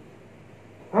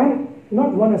 And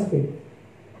not one has failed.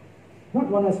 Not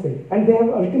one has failed. And they have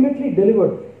ultimately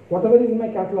delivered whatever is in my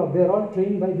catalog. They are all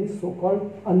trained by these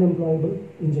so-called unemployable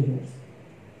engineers.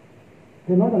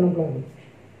 They are not unemployable.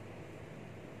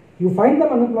 You find them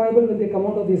unemployable when they come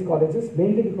out of these colleges,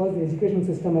 mainly because the education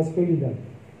system has failed them.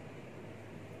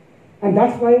 And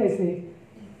that's why I say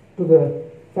to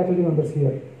the faculty members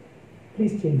here,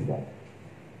 please change that.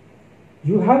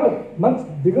 You have a much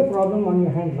bigger problem on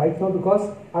your hand right now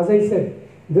because, as I said,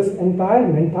 this entire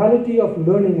mentality of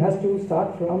learning has to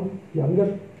start from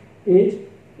younger age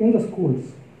in the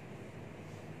schools.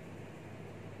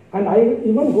 And I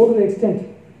even go to the extent,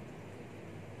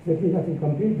 let me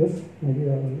complete this, maybe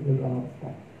I will run out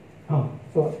of time.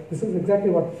 So this is exactly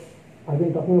what I've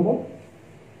been talking about.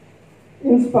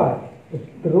 Inspire,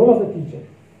 the role of the teacher.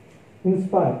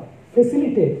 Inspire,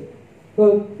 facilitate.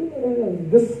 So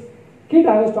this kid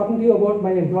I was talking to you about,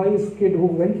 my employee's kid who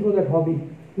went through that hobby.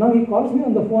 Now he calls me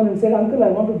on the phone and said, "Uncle, I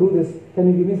want to do this. Can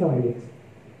you give me some ideas?"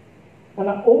 And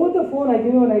over the phone, I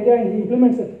give him an idea and he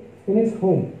implements it in his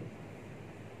home.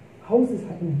 How is this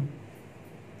happening?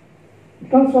 It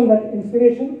comes from that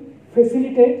inspiration,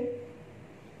 facilitate,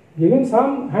 give him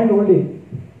some hand-holding.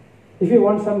 If you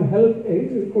want some help,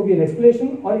 it could be an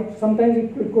explanation, or sometimes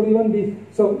it could even be,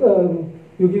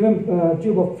 you give him a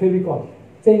tube of Fevicol,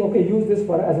 saying, okay, use this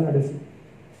as an adhesive.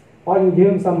 Or you give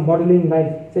him some modeling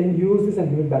knife, saying, use this and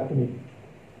give it back to me.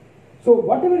 So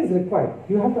whatever is required,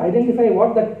 you have to identify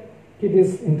what that kid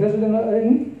is interested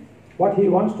in, what he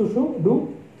wants to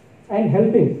do, and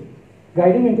help him,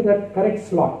 guide him into that correct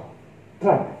slot,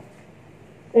 track,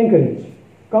 encourage,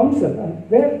 counsel. And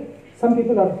where some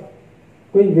people are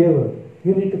going wayward,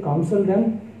 you need to counsel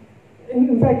them.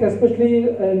 In fact, especially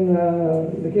in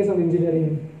the case of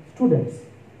engineering students,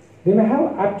 they may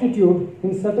have aptitude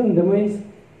in certain domains,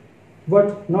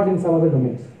 but not in some other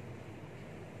domains.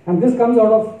 And this comes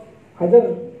out of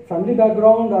either family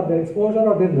background or their exposure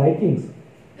or their likings.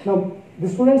 Now, the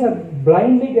students are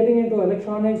blindly getting into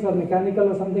electronics or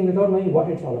mechanical or something without knowing what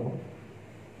it's all about.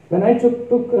 When I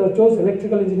chose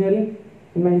electrical engineering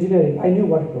in my engineering, I knew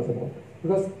what it was about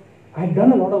because I had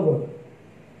done a lot of work.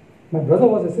 My brother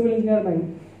was a civil engineer, my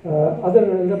other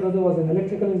elder brother was an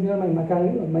electrical engineer, my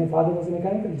father was a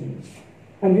mechanical engineer.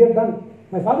 And we have done,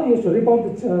 my father used to rip out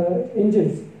the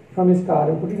engines from his car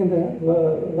and put it in the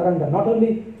veranda. Not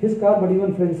only his car, but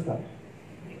even friend's car.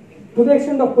 To the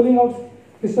extent of pulling out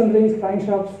piston rings,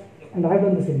 crankshafts, and I've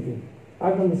done the same thing.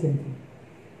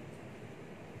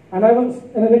 And I was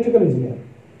an electrical engineer.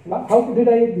 How did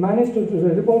I manage to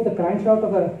rip out the crankshaft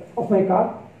of my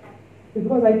car?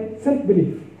 Because I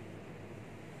self-believe.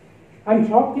 I'm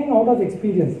talking out of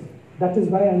experience. That is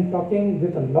why I'm talking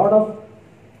with a lot of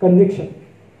conviction.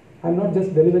 I'm not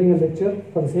just delivering a lecture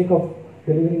for the sake of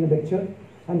delivering a lecture.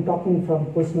 I'm talking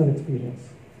from personal experience.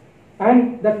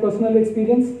 And that personal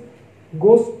experience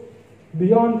goes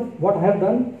beyond what I have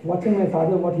done, watching my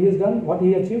father, what he has done, what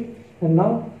he achieved, and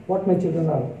now what my children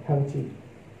have achieved.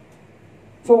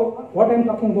 So what I'm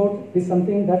talking about is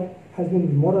something that has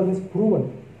been more or less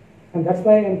proven. And that's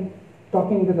why I'm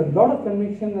talking with a lot of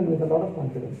conviction and with a lot of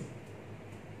confidence.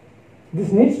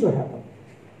 This needs to happen.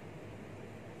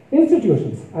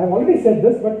 Institutions, I have already said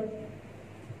this, but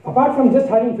apart from just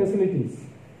having facilities,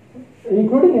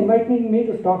 including inviting me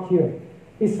to talk here,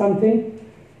 is something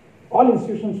all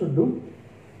institutions should do.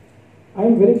 I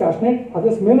am very passionate,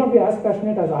 others may not be as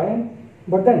passionate as I am,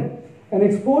 but then an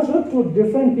exposure to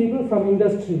different people from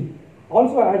industry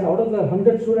also adds, out of the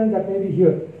 100 students that may be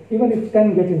here, even if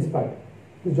 10 get inspired,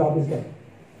 the job is done.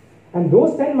 And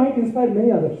those 10 might inspire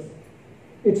many others.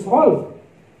 It's all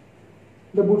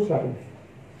the bootstrapping.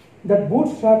 That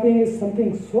bootstrapping is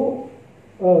something so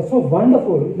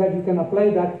wonderful that you can apply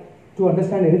that to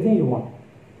understand anything you want.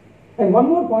 And one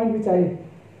more point which I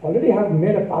already have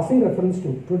made a passing reference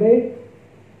to. Today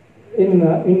in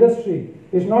industry,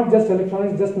 it's not just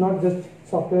electronics, not just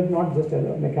software, not just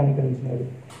mechanical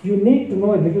engineering. You need to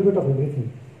know a little bit of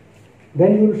everything.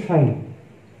 Then you will shine.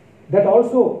 That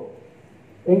also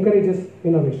encourages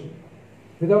innovation.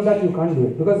 Without that, you can't do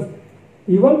it. Because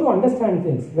even to understand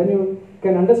things, when you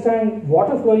can understand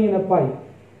water flowing in a pipe,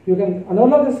 you can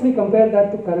analogously compare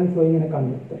that to current flowing in a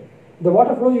conductor. The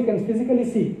water flow you can physically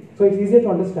see, so it's easier to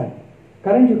understand.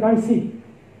 Current you can't see.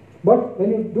 But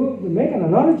when you make an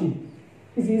analogy,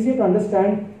 it's easier to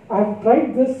understand. I have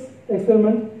tried this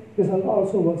experiment, this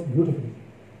also works beautifully.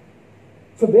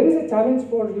 So there is a challenge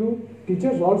for you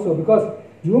teachers also, because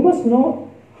you must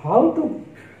know how to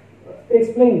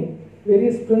explain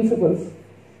various principles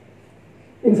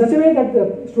in such a way that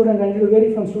the student, and it will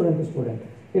vary from student to student.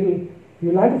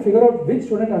 You'll have to figure out which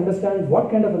student understands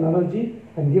what kind of analogy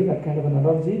and give that kind of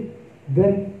analogy.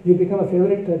 Then you become a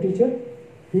favorite teacher.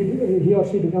 He or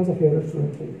she becomes a favorite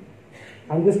student for you.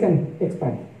 And this can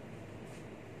expand.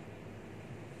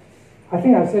 I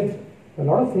think I've said a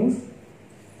lot of things.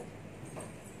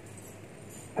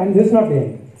 And this is not the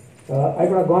end. I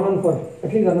could have gone on for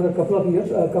at least another couple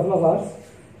of hours.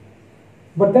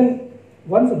 But then,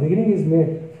 once the beginning is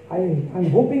made, I'm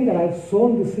hoping that I've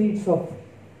sown the seeds of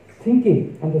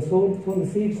thinking and sown the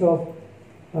seeds of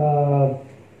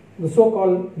the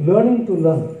so-called learning to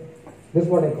learn. This is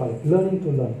what I call it, learning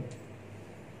to learn.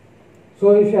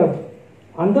 So if you have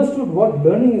understood what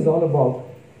learning is all about,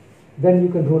 then you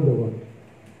can rule the world.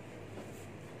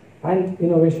 And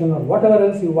innovation or whatever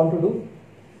else you want to do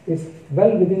is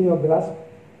well within your grasp,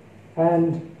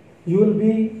 and you will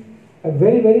be a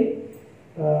very, very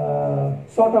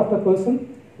sought after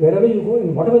person wherever you go,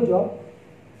 in whatever job.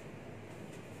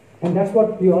 And that's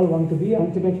what we all want to be.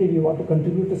 Ultimately, we want to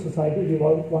contribute to society. We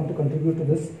all want to contribute to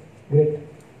this great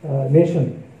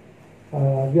nation.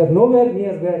 We are nowhere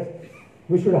near where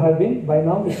we should have been. By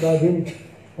now, we should have been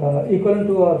equivalent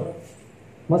to or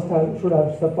should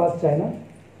have surpassed China.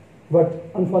 But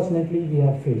unfortunately, we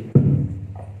have failed.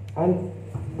 And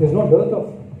there's no dearth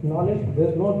of knowledge.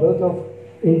 There's no dearth of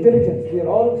intelligence. We are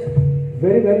all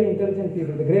very, very intelligent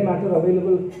people. The grey matter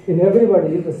available in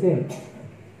everybody is the same.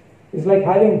 It's like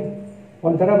having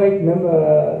 1 terabyte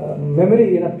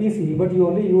memory in a PC, but you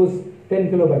only use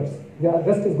 10 kilobytes. The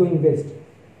rest is going waste.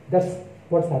 That's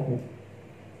what's happening.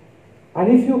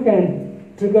 And if you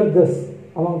can trigger this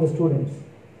among the students,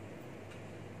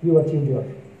 you achieved your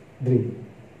dream.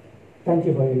 Thank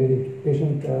you for your very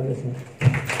patient listening.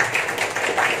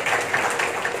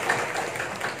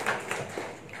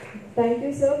 Thank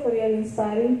you, sir, for your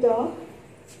inspiring talk.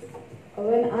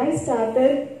 When I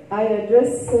started, I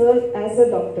addressed sir as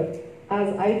a doctor,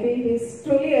 as I feel he is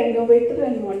truly an innovator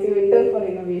and motivator for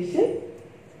innovation.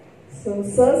 So,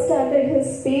 sir started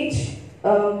his speech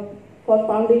for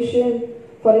Foundation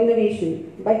for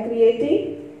Innovation by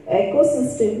creating an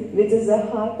ecosystem which is the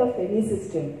heart of any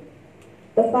system.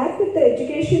 The fact that the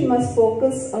education must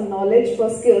focus on knowledge for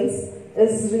skills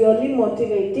is really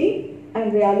motivating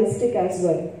and realistic as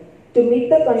well, to meet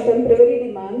the contemporary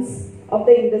demands of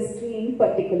the industry in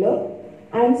particular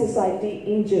and society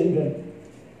in general.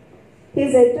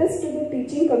 His address to the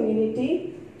teaching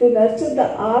community to nurture the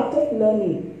art of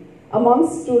learning among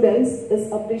students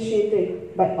is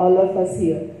appreciated by all of us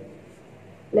here.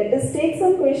 Let us take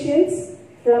some questions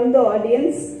from the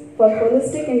audience for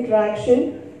holistic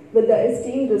interaction with the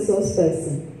esteemed resource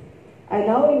person. I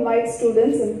now invite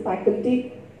students and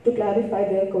faculty to clarify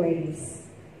their queries.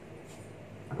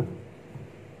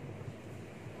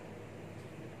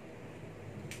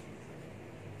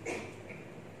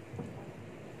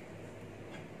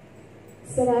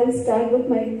 Sir, I'll start with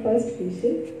my first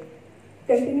question.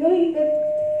 Continuing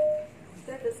with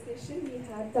the discussion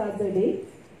we had the other day,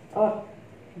 or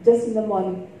just in the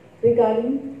morning,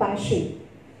 regarding passion.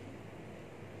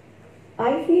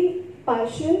 I feel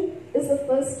passion is the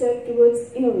first step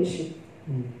towards innovation.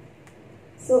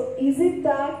 So is it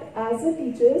that as a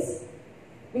teachers,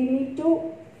 we need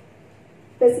to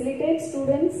facilitate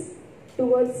students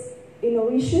towards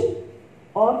innovation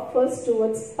or first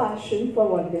towards passion for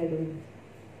what they are doing?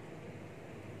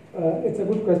 It's a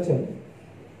good question.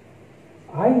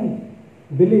 I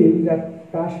believe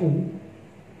that passion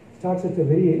starts at a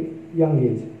very young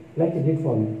age, like it did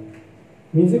for me.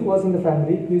 Music was in the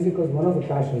family, music was one of the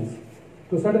passions.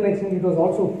 To a certain extent, it was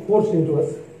also forced into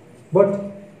us, but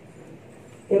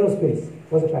aerospace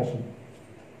was a passion.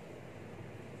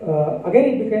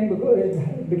 Again,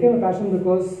 it became a passion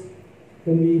because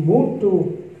when we moved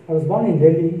to, I was born in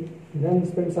Delhi, then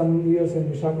spent some years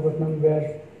in Visakhapatnam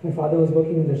where my father was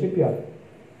working in the shipyard,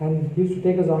 and he used to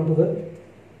take us on to the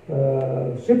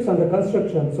ships under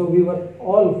construction. So we were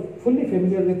all fully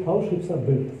familiar with how ships are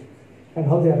built and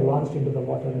how they are launched into the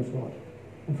water and so on.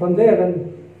 And from there,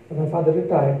 when my father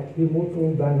retired, we moved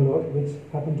to Bengaluru, which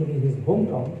happened to be his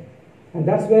hometown. And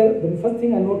that's where the first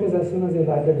thing I noticed as soon as I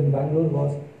landed in Bengaluru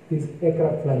was these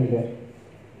aircraft flying there.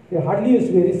 There hardly used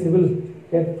to be any civil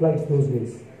air flights those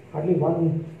days, hardly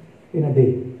one in a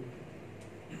day.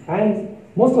 And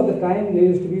most of the time there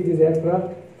used to be these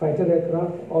aircraft, fighter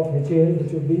aircraft of HAL,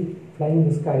 which would be flying in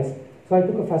the skies. So I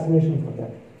took a fascination for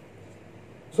that.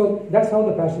 So that's how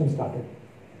the passion started.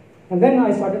 And then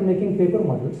I started making paper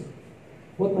models.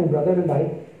 Both my brother and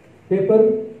I.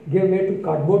 Paper gave way to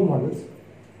cardboard models.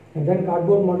 And then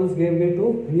cardboard models gave way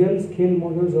to real scale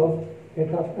models of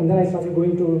aircraft. And then I started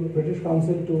going to British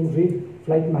Council to read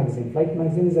Flight Magazine. Flight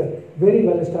Magazine is a very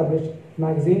well established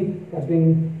magazine that's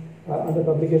been under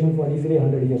publication for easily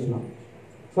 100 years now.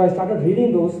 So I started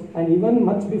reading those, and even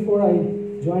much before I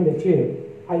joined HAL,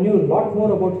 I knew a lot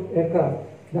more about aircraft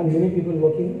than many people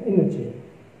working in HAL.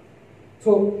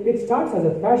 So it starts as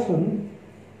a passion.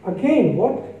 Again,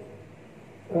 what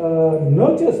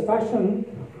nurtures passion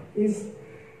is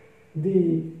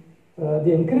the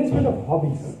encouragement of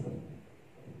hobbies.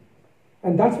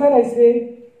 And that's where I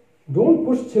say, don't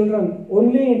push children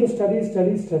only into studies.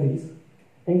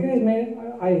 Encouragement,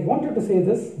 I wanted to say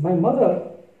this, my mother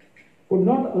would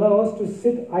not allow us to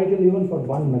sit idle even for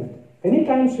 1 minute.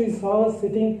 Anytime she saw us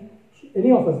sitting,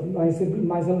 any of us,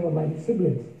 myself or my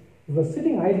siblings, if we were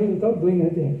sitting idle without doing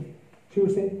anything, she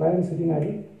would say, why are you sitting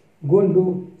idle? Go and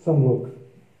do some work.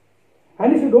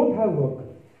 And if you don't have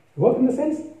work in the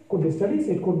sense, could be studies,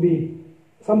 it could be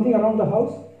something around the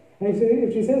house. And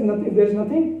if she says nothing, if there's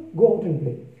nothing, go out and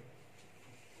play.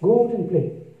 Go out and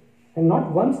play. And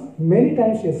not once, many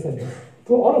times she has said this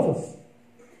to all of us.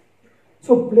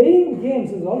 So playing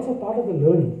games is also part of the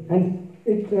learning, and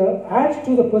it adds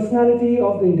to the personality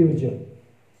of the individual,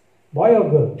 boy or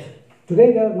girl.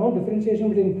 Today there are no differentiation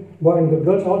between boy and girl.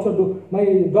 Girls also do. My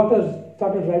daughter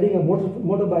started riding a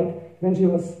motorbike when she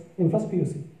was in first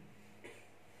PUC.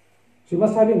 She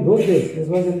must have been those days. This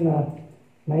was in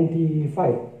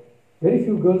 95. Very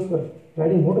few girls were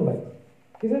riding motorbikes.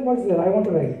 He said, what is that? I want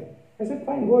to ride. I said,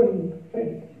 fine, go and ride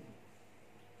it.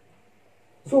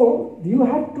 So you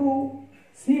have to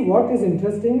see what is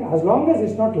interesting. As long as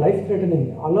it's not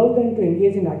life-threatening, allow them to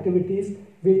engage in activities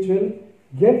which will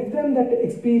give them that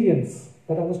experience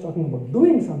that I was talking about,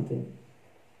 doing something.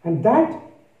 And that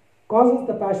causes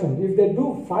the passion. If they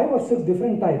do 5 or 6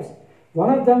 different types,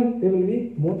 one of them, they will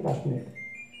be more passionate.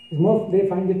 They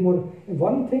find it more.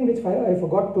 One thing which I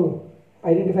forgot to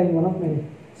identify in one of my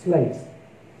slides.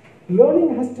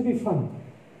 Learning has to be fun.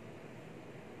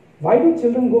 Why do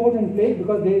children go out and play?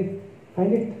 Because they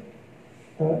find it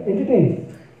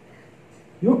entertaining.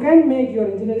 You can make your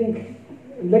engineering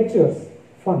lectures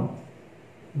fun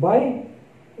by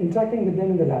interacting with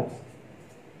them in the labs.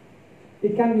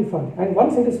 It can be fun. And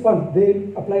once it is fun,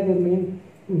 they apply their main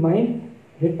mind,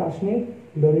 get passionate,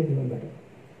 learn it even better.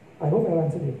 I hope I have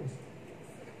answered your question.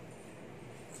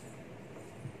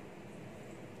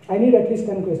 I need at least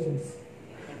 10 questions.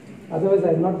 Otherwise, I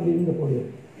am not leaving the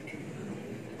podium.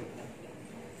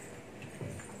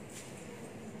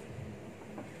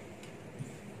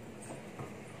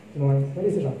 Good morning. Where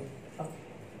is it?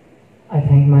 I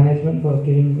thank management for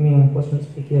giving me an opportunity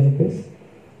to speak here like this.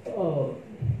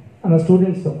 I'm a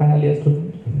student, so final year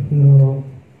student. No,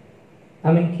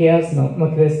 I'm in chaos now.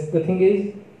 But the thing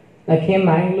is, I came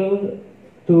Bangalore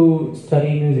to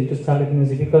study music, to start with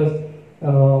music, because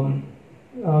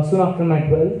soon after my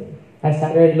 12th, I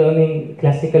started learning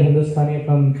classical Hindustani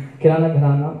from Kirana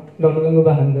Gharana, Dr.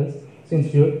 Gangubai Handel's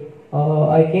institute.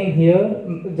 I came here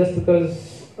just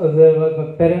because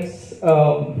my parents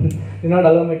did not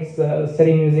allow me to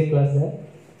study music class there.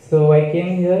 So I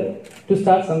came here to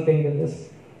start something with this.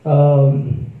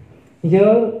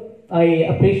 Here I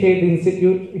appreciate the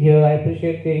institute, here I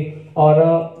appreciate the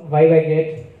aura, vibe I get.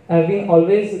 I've been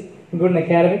always good in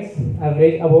academics,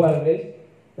 average, above average.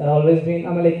 I've always been,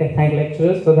 I thank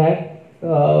lecturers for that.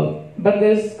 But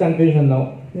there's confusion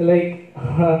now.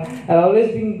 I've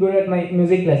always been good at my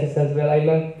music classes as well. I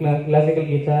learned classical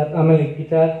guitar,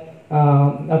 guitar,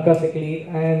 acoustically,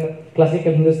 and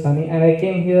classical Hindustani. And I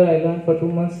came here, I learned for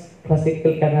 2 months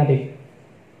classical Carnatic.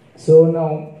 So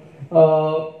now,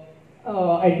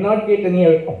 I did not get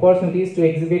any opportunities to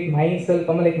exhibit myself,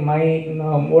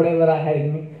 whatever I had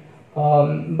in me.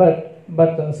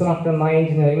 But soon after my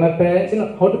engineering, my parents,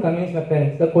 how to convince my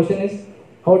parents? The question is,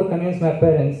 how to convince my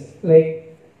parents?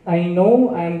 I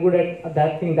know I am good at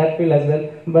that field as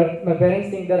well, but my parents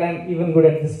think that I am even good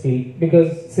at this field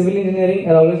because civil engineering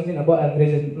has always been above average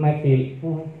in my field.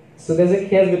 Mm-hmm. So there's a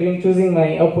chaos between choosing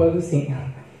my thing.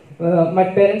 My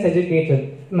parents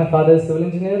educated. My father is civil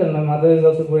engineer and my mother is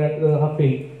also good at her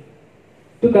field.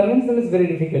 To convince them is very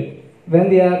difficult. When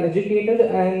they are educated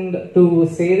and to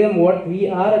say them what we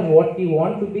are and what we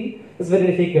want to be is very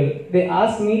difficult. They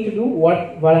ask me to do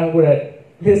what I'm good at.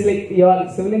 It's like you are a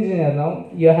civil engineer now.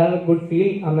 You have a good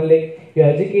field. You are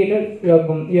educated. You have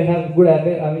good.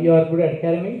 You are good at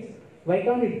academics. Why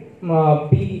can't it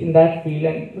be in that field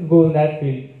and go in that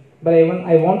field? But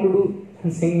I want to do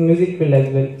sing music field as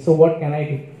well. So what can I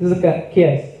do? This is a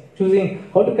chaos. Choosing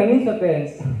how to convince my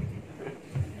parents.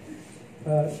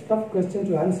 Tough question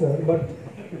to answer, but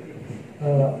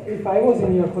if I was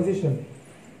in your position,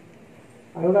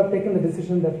 I would have taken the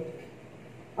decision that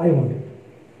I wanted.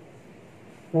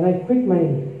 When I quit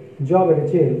my job at a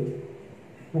jail,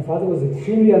 my father was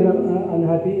extremely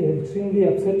unhappy, extremely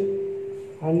upset,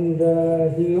 and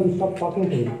he even stopped talking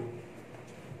to me.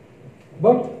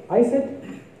 But I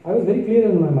was very clear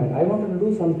in my mind. I wanted to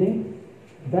do something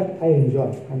that I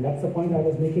enjoy, and that's the point I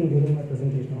was making during my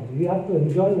presentation also. We have to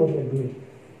enjoy what we are doing.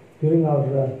 During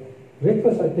our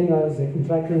breakfast, I think I was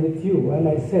interacting with you, and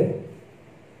I said,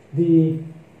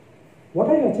 what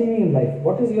are you achieving in life?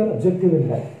 What is your objective in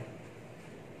life?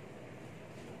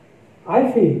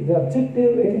 I feel the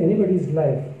objective in anybody's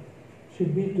life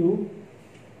should be to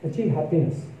achieve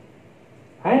happiness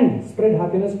and spread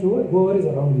happiness to whoever is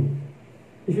around you.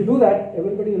 If you do that,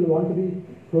 everybody will want to be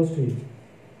close to you.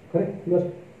 Correct?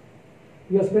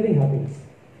 You are spreading happiness.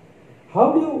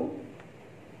 How do you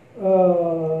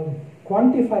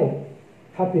quantify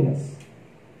happiness?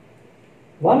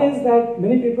 One is that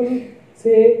many people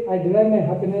say, I derive my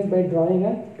happiness by drawing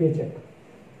a paycheck.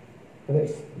 Whether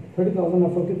it's 30,000 or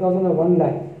 40,000 or 1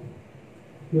 lakh.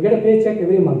 You get a paycheck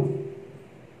every month.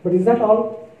 But is that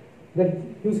all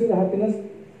that gives you the happiness?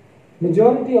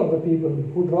 Majority of the people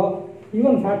who draw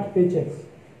even fat paychecks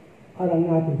are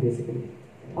unhappy basically,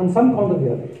 on some count or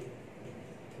the other.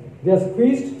 They are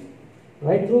squeezed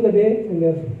right through the day in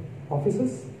their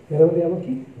offices, wherever they are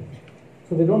working.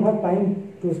 So they don't have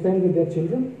time to spend with their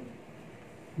children.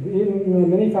 In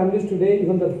many families today,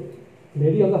 even the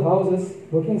lady of the house is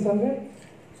working somewhere.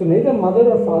 So neither mother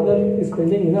or father is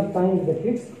spending enough time with the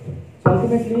kids. So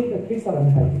ultimately, the kids are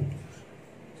unhappy.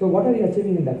 So what are you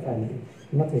achieving in that family?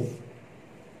 Nothing.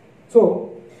 So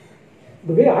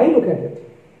the way I look at it,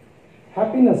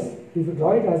 happiness, if you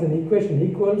draw it as an equation,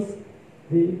 equals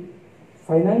the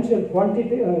financial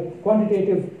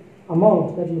quantitative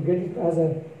amount that you get as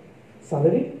a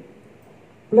salary,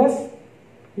 plus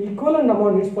equivalent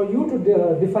amount is for you to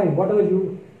define whatever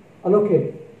you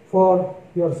allocate for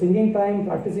your singing time,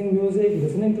 practicing music,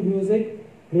 listening to music,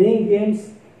 playing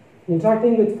games,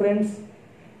 interacting with friends,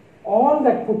 all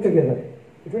that put together,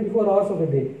 24 hours of a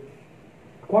day.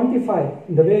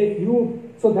 Quantify the way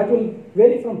you, so that will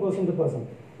vary from person to person.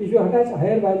 If you attach a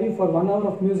higher value for 1 hour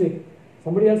of music,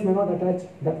 somebody else may not attach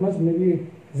that much, maybe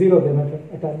 0 they might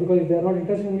attach, because if they are not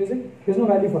interested in music, there is no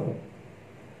value for them.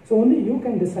 So only you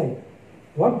can decide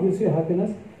what gives you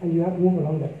happiness, and you have to move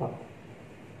along that path.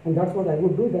 And that's what I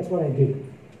would do, that's what I did.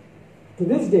 To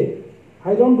this day,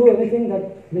 I don't do anything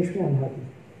that makes me unhappy.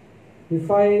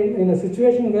 If I'm in a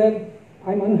situation where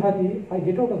I'm unhappy, I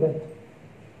get out of that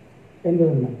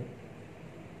environment.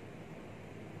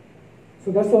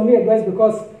 So that's the only advice,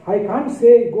 because I can't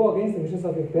say go against the wishes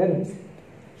of your parents.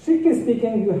 Strictly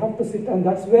speaking, you have to sit, and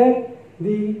that's where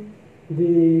the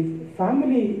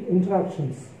family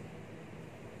interactions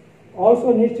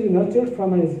also needs to be nurtured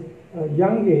from a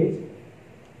young age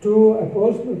to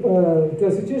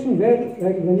a situation where,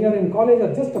 like when you are in college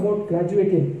or just about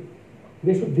graduating,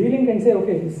 they should de-link and say,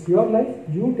 okay, this is your life,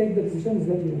 you take the decisions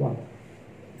that you want.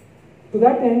 To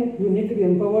that end, you need to be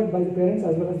empowered by the parents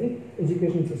as well as the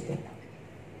education system.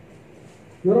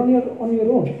 You're on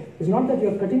your own. It's not that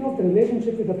you're cutting off the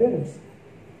relationship with the parents,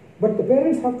 but the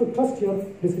parents have to trust your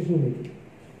decision making.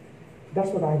 That's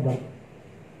what I've done.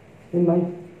 In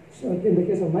the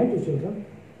case of my two children,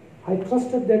 I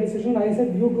trusted their decision. I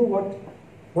said, you do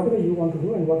whatever you want to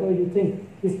do and whatever you think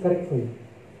is correct for you.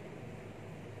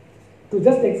 To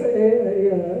just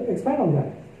expand on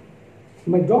that,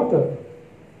 my daughter,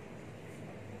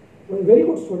 a very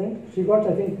good student, she got,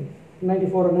 I think,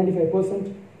 94 or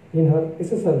 95% in her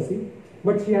SSLC,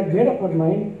 but she had made up her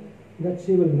mind that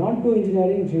she will not do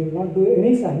engineering, she will not do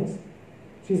any science.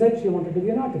 She said she wanted to be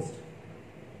an artist,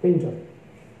 painter.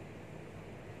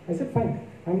 I said, fine,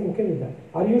 I'm okay with that.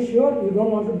 Are you sure you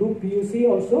don't want to do PUC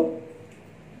also?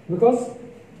 Because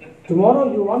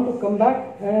tomorrow you want to come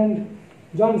back and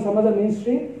join some other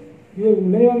mainstream,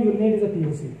 minimum you'll need is a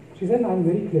PUC. She said, I'm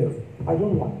very clear, I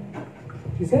don't want.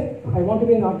 She said, I want to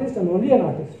be an artist and only an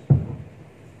artist.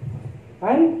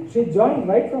 And she joined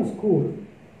right from school,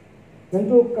 went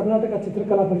to Karnataka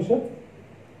Chitrakala Parishad,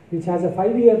 which has a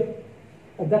 5-year,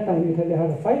 at that time it had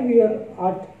a 5-year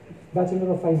art,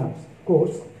 Bachelor of Fine Arts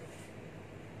course.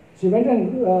 She went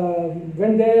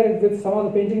there with some of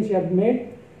the paintings she had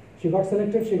made. She got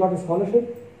selected, she got a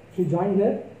scholarship, she joined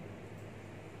there.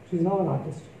 She's now an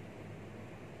artist.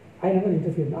 I never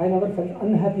interfered, I never felt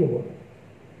unhappy about it.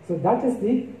 So that is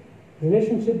the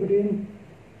relationship between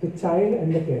the child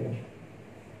and the parent.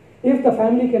 If the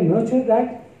family can nurture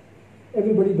that,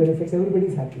 everybody benefits, everybody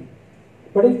is happy.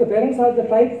 But if the parents are the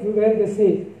type where they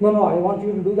say, no, I want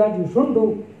you to do that, you shouldn't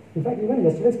do. In fact, even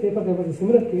yesterday's paper, there was a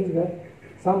similar case where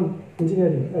some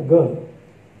engineering, a girl,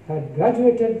 had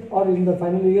graduated or in the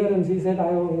final year, and she said, I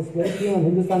was very keen on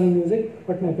Hindustani music,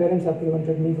 but my parents have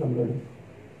prevented me from learning.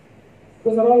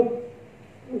 Those are all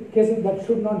cases that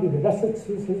should not be there. That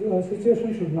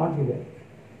situation should not be there.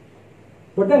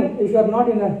 But then, if you are not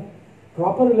in a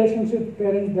proper relationship with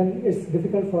parents, then it's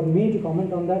difficult for me to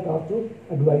comment on that or to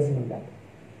advise you on that.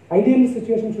 Ideally, the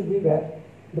situation should be where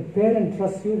the parent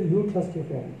trusts you, you trust your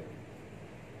parent.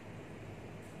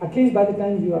 At least by the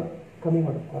time you are coming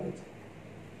out of college.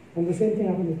 And the same thing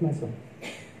happened with my son.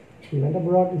 He went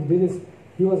abroad, he did this,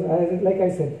 he was, like I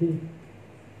said, he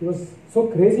was so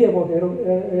crazy about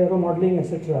aero modeling,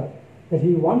 etc., that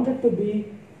he wanted to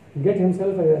get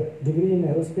himself a degree in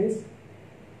aerospace.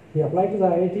 He applied to the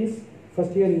IITs.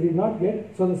 First year he did not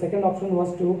get, so the second option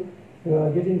was to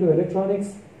get into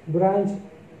electronics branch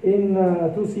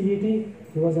through CET.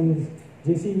 He was in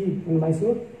JCE in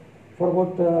Mysore for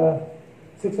about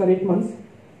 6 or 8 months.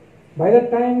 By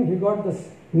that time he got this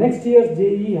next year's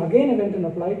JEE, again he went and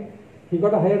applied. He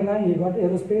got a higher rank, he got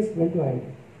aerospace, went to IIT.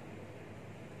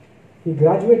 He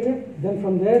graduated, then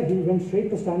from there he went straight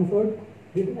to Stanford,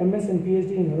 did MS and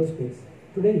PhD in aerospace.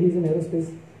 Today he is an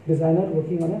aerospace designer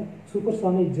working on a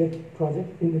supersonic jet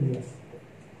project in the US.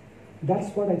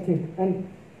 That's what I think. And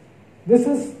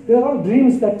there are all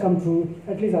dreams that come true,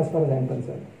 at least as far as I am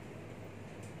concerned.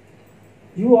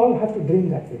 You all have to dream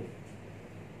that way.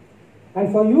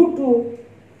 And for you to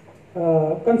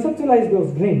conceptualize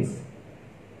those dreams,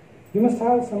 you must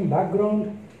have some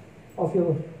background of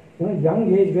your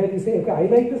young age where you say, okay, I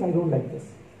like this, I don't like this.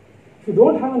 If you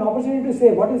don't have an opportunity to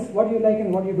say what you like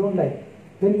and what you don't like,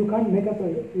 then you can't make up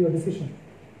your decision.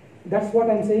 That's what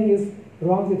I'm saying is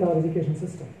wrong with our education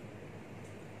system.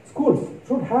 Schools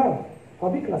should have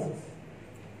hobby classes.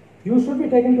 You should be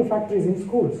taken to factories in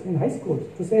schools, in high schools,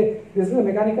 to say this is a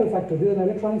mechanical factory, this is an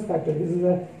electronics factory, this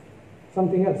is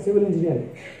something else, civil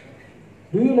engineering.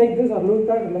 Do you like this or look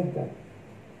that or like that?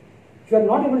 If you are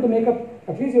not able to make up,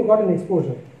 at least you've got an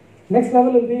exposure. Next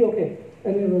level will be, okay,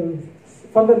 and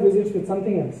further visits with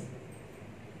something else.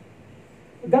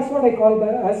 That's what I call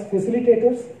as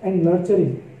facilitators and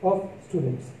nurturing of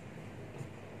students.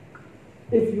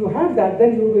 If you have that,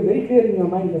 then you will be very clear in your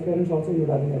mind, the parents also you would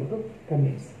have been able to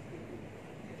convince.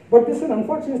 But this is an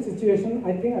unfortunate situation.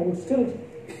 I think I would still,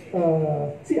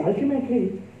 see,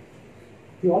 ultimately,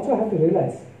 you also have to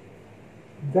realize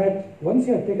that once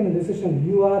you have taken a decision,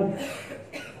 you are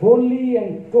wholly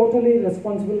and totally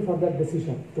responsible for that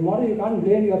decision. Tomorrow you can't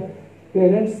blame your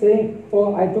parents saying,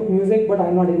 oh, I took music, but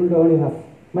I'm not able to earn enough.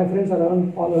 My friends are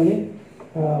all earning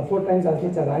 4 times as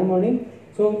much as I'm earning,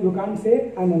 so So you can't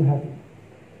say I'm unhappy.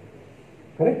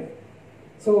 Correct?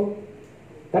 So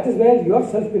that is where your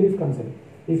self-belief comes in.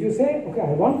 If you say, okay,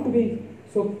 I want to be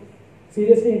so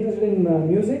seriously interested in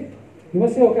music, you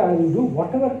must say, okay, I will do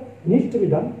whatever needs to be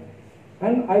done,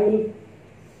 and I will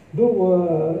do,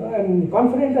 I'm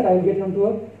confident that I will get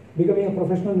into becoming a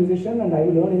professional musician, and I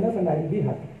will earn enough and I will be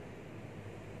happy.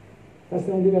 That's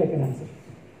the only way I can answer.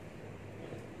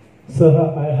 Sir,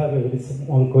 I have a very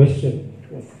small question.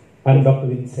 Yes. I'm Dr.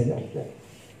 Vincent. Yeah.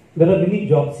 There are many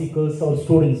job seekers or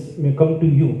students may come to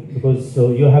you because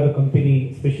you have a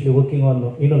company especially working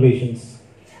on innovations.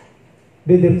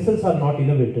 They themselves are not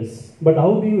innovators, but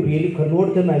how do you really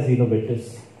convert them as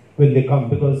innovators when they come?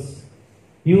 Because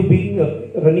you being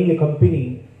running a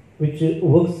company which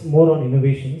works more on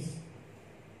innovations,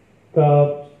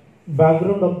 the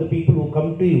background of the people who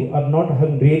come to you are not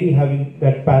really having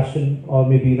that passion or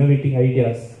maybe innovating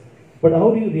ideas. But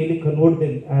how do you really convert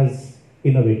them as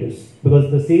innovators? Because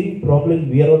the same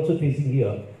problem we are also facing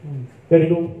here. That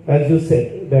as you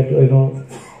said, that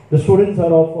the students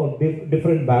are of a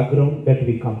different background that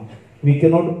we come. We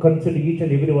cannot consider each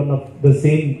and every one of the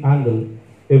same angle.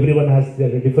 Everyone has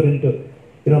their different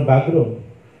background.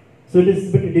 So it is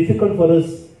a bit difficult for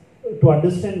us to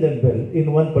understand them well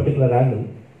in one particular angle.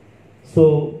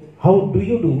 So how do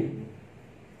you do?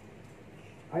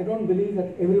 I don't believe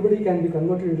that everybody can be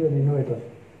converted into an innovator.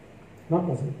 Not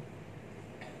possible.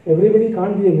 Everybody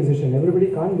can't be a musician. Everybody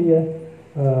can't be a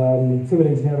civil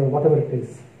engineer or whatever it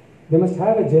is. They must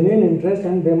have a genuine interest,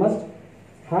 and they must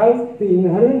have the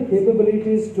inherent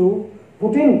capabilities to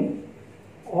put in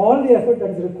all the effort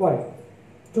that is required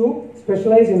to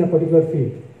specialize in a particular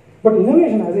field. But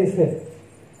innovation, as I said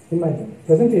in my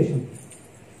presentation,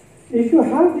 if you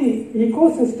have the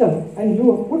ecosystem and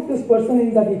you put this person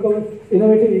in that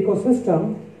innovative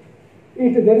ecosystem,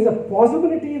 there is a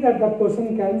possibility that that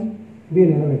person can be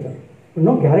an innovator. But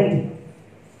no guarantee.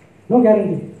 No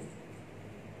guarantee.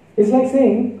 It's like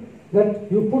saying that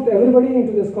you put everybody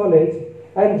into this college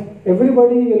and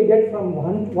everybody will get from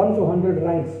 1 to 100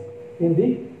 ranks in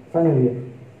the final year.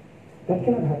 That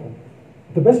cannot happen.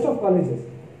 The best of colleges,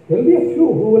 there will be a few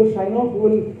who will shine out, who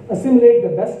will assimilate the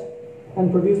best and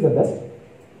produce the best.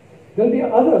 There will be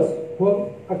others who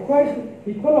have acquired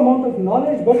equal amount of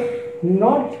knowledge but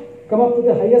not come up to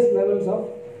the highest levels of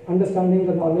understanding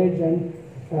the knowledge and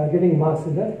getting marks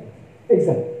in the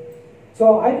exam.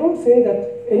 So I don't say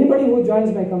that anybody who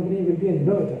joins my company will be an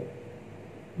innovator.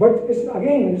 But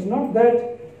it's not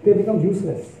that they become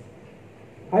useless.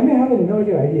 I may have an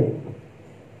innovative idea.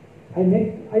 I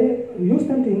use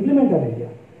them to implement that idea.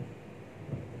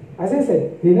 As I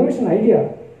said, the innovation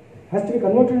idea has to be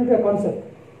converted into a concept.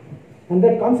 And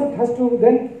that concept has to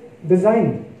then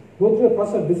go through a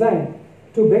process of design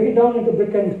to break it down into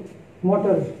brick and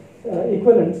mortar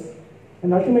equivalents,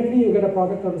 and ultimately you get a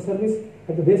product or a service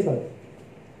at the base level.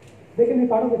 They can be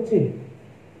part of the chain.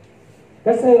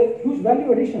 That's a huge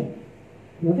value addition.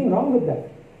 Nothing wrong with that.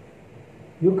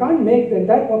 You can't make the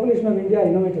entire population of India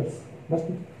innovators. That's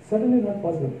certainly not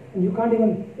possible. And you can't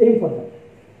even aim for that.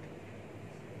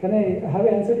 Can I have I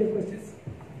answered your questions?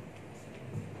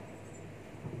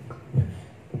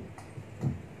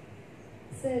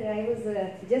 Sir, I was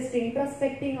just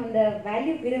introspecting on the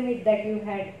value pyramid that you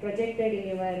had projected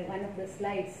in one of the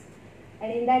slides.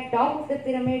 And in that top of the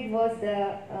pyramid was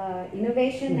the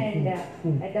innovation, and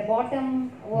at the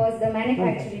bottom was the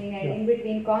manufacturing, and in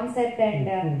between concept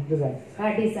and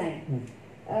design.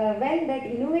 Well, that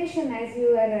innovation, as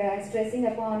you are stressing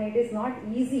upon, it is not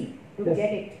easy to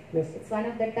get it. Yes. It's one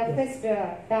of the toughest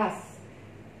tasks.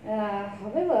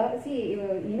 However, see,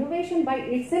 innovation by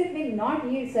itself will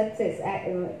not yield success.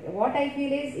 What I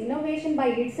feel is innovation by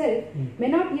itself may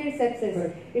not yield success.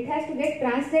 Right. It has to get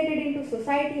translated into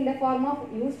society in the form of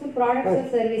useful products or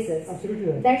services. Absolutely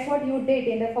right. That's what you did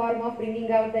in the form of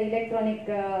bringing out the electronic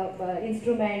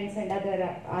instruments and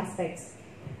other aspects.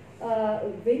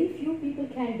 Very few people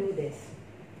can do this.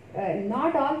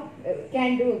 Not all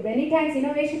can do. Many times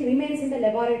innovation remains in the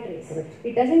laboratories. Correct.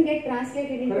 It doesn't get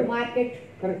translated into Correct. market.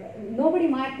 Correct. Nobody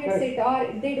markets Correct. it,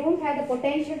 or they don't have the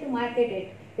potential to market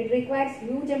it. It requires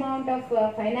huge amount of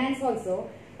finance also.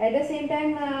 At the same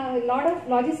time, a lot of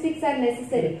logistics are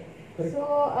necessary. Correct. So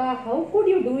how could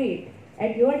you do it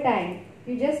at your time?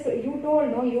 You told,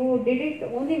 no, you did it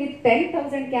only with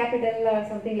 10,000 capital or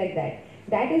something like that.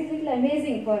 That is little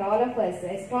amazing for all of us,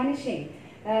 astonishing.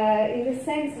 In the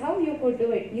sense, how you could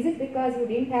do it? Is it because you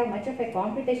didn't have much of a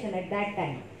competition at that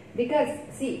time? Because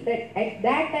see, that at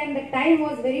that time the time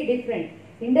was very different.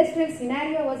 industrial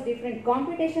scenario was different.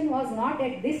 Competition was not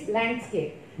at this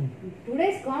landscape.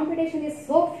 Today's competition is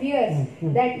so fierce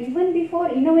that even before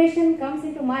innovation comes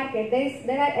into market,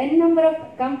 there are n number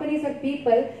of companies or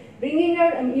people bringing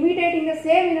out, imitating the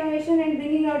same innovation and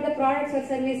bringing out the products or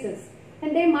services.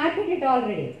 And they market it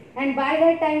already. And by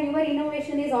that time, your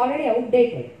innovation is already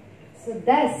outdated. So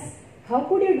thus, how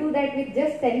could you do that with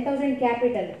just 10,000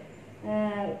 capital?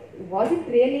 Was it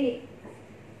really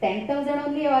 10,000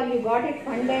 only, or you got it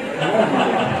funded?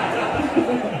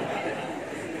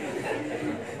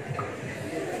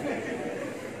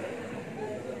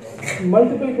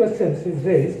 Multiple questions she's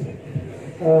raised.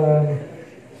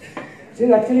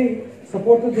 She's actually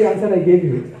supported the answer I gave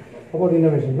you about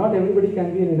innovation. Not everybody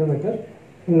can be an innovator.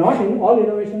 Not in all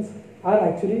innovations are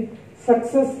actually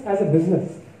success as a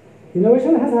business.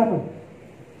 Innovation has happened,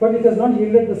 but it has not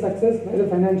yielded the success, either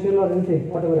financial or anything,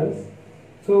 whatever else.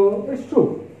 So it's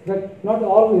true that not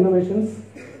all innovations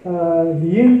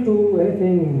yield to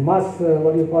anything mass,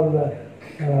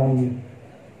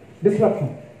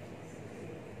 disruption.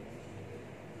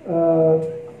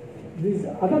 This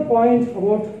other point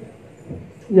about,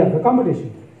 the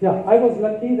competition. Yeah, I was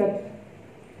lucky that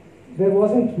there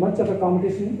wasn't much of a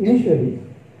competition initially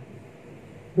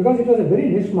because it was a very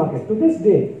niche market. To this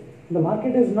day, the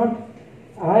market is not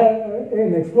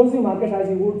an explosive market as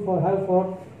you would have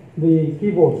for the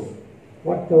keyboards.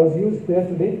 What was used there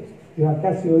today, you have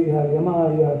Casio, you have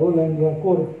Yamaha, you have Roland, you have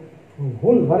Core, a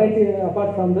whole variety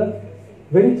apart from the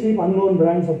very cheap unknown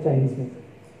brands of Chinese make.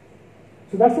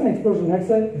 So that's an explosion. That's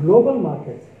a global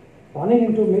market, running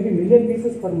into maybe million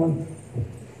pieces per month.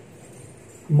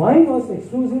 Mine was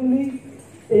exclusively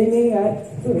aiming at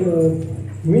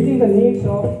meeting the needs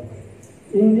of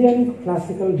Indian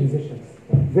classical musicians.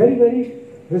 Very, very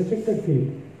restricted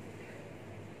field.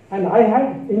 And I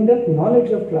had in-depth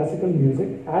knowledge of classical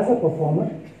music as a performer,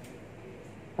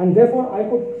 and therefore I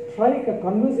could strike a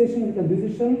conversation with a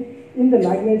musician in the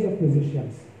language of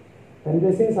musicians. When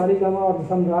they say Sarigama or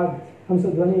some rag,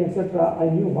 Hamsadhvani, etc., I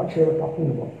knew what they were talking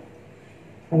about.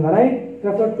 And when I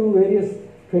referred to various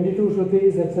 22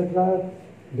 Shrutis, etc.,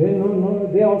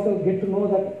 they also get to know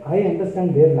that I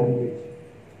understand their language.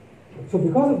 So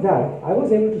because of that, I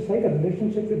was able to strike a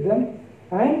relationship with them,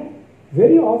 and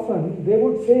very often they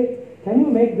would say, can you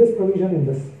make this provision in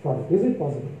this product? Is it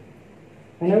possible?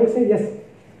 And I would say, yes,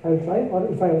 I will try. Or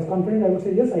if I was confident, I would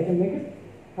say, yes, I can make it.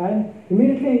 And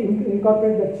immediately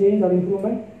incorporate that change or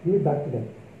improvement, give it back to them.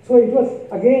 So it was,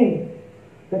 again,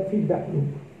 that feedback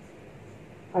loop.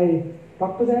 I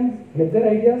talk to them, get their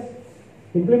ideas,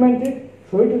 implement it,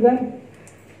 show it to them,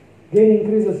 gain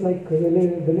increases like the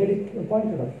lady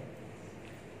pointed out.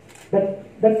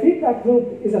 That feedback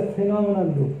loop is a phenomenal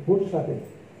loop, bootstrapping.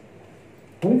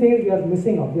 Only thing is we are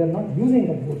missing out, we are not using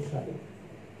that bootstrapping.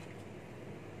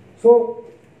 So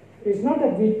it's not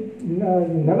that we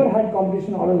never had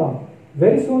competition all along.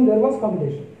 Very soon there was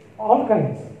competition, all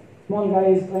kinds. Small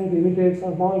guys trying to imitate,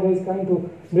 or small guys trying to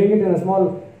bring it in a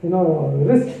small,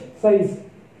 wrist size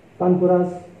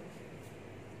tanpuras.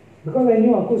 Because I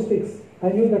knew acoustics, I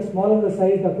knew that smaller the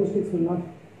size, the acoustics will not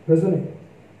resonate.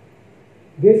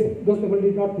 Those people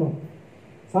did not know.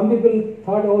 Some people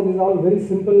thought, oh, these are all very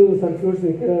simple circuits,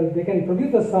 they can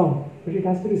produce the sound, but it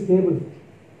has to be stable.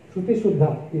 Shruti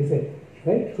Shuddha, he said.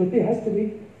 Right? Shruti has to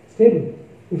be stable.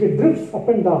 If it drifts up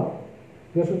and down,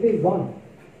 your Shruti is gone.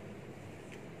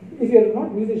 If you are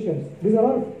not musicians, these are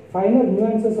all finer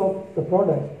nuances of the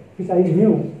product, which I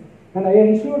knew, and I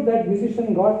ensured that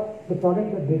musician got the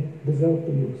product that they deserve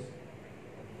to use.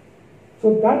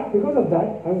 So that, because of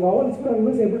that, I was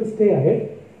always able to stay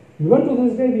ahead. Even to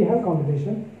this day, we have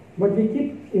competition, but we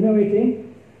keep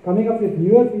innovating, coming up with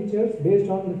newer features based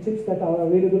on the chips that are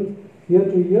available year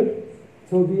to year.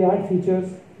 So we add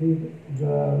features, we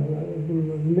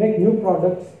make new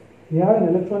products. We have an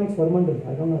electronic swarmandal.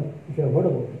 I don't know if you have heard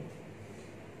about it.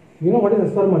 You know what is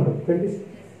a swarmandal?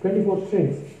 24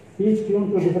 strings, each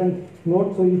tuned to a different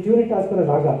note. So you tune it as per a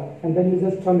raga, and then you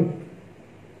just strum it.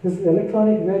 This is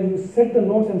electronic where you set the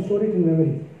notes and store it in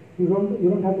memory. You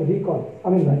don't have to recall.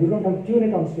 You don't have to tune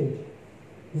it on stage.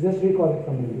 You just recall it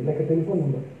from memory, like a telephone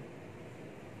number.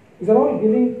 These are all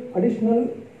giving additional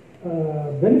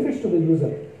benefits to the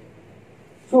user.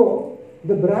 So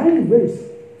the brand builds.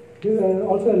 This is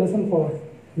also a lesson for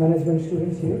management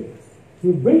students here.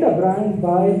 You build a brand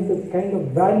by the kind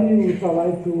of value you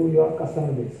provide to your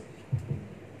customer base.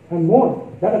 And more,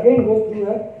 that again goes through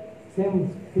the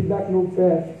same feedback loop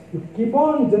where you keep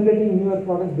on generating newer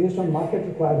products based on market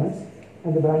requirements,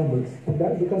 and the brand builds. And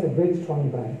that becomes a very strong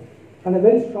brand. And a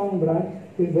very strong brand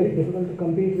is very difficult to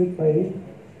compete with by any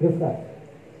riffraff.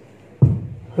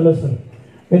 Hello, sir.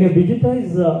 When you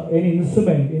digitize any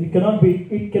instrument, it cannot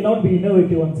be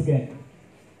innovative once again.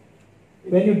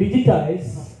 When you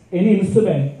digitize any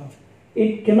instrument,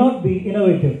 it cannot be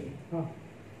innovative.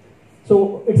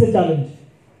 So it's a challenge.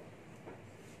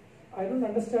 I don't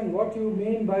understand what you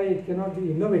mean by it cannot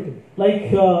be innovative.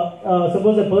 Like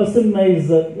suppose a person is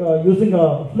using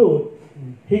a flute,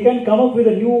 he can come up with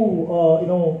a new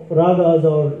ragas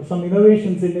or some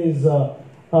innovations in his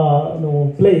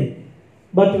playing.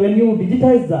 But when you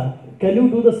digitize that, can you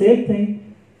do the same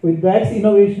thing with that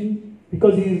innovation?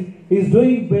 Because he's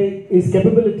doing by his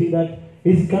capability that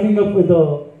he's coming up with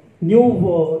a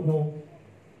new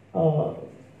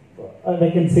and I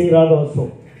can say raga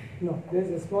also. No,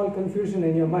 there's a small confusion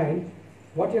in your mind.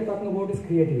 What you're talking about is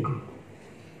creativity.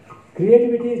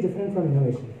 Creativity is different from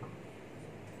innovation.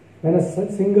 When a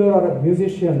singer or a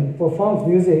musician performs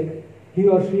music, he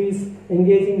or she is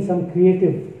engaging in some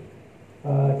creative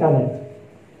talent.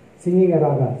 Singing a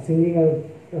raga, singing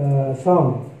a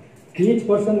song. Each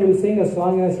person will sing a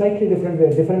song in a slightly different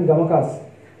way, different gamakas,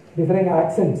 different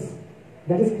accents.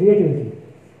 That is creativity.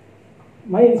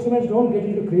 My instruments don't get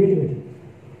into creativity.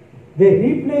 They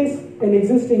replace an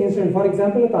existing instrument, for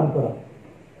example, a tanpura.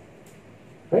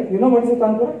 Right? You know what is a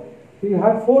tanpura? You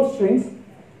have 4 strings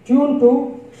tuned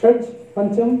to Shaj,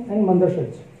 Pancham and Mandar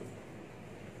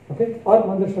Okay? Or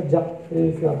Mandar Shajja.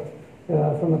 If you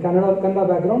are from a Kannada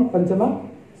background, Panchama,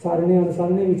 Sarani and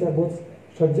Sarani, which are both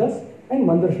Shajjas, and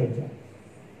Mandar Shajja.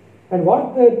 And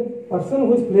what the person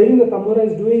who is playing the tambura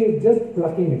is doing is just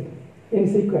plucking it in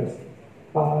sequence.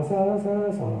 Pa, sa,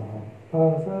 sa, sa,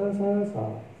 pa, sa, sa, sa.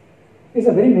 It's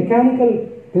a very mechanical,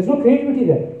 there's no creativity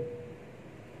there.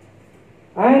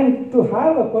 And to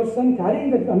have a person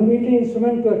carrying the unwieldy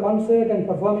instrument to a concert and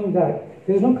performing that,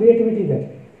 there is no creativity there.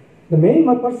 The main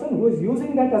person who is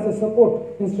using that as a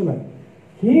support instrument,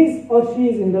 he is or she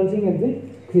is indulging in the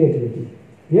creativity.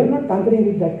 We are not tampering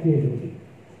with that creativity.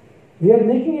 We are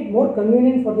making it more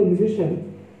convenient for the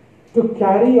musician to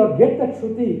carry or get that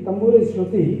shruti, tambura is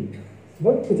shruti,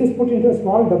 but which is put into a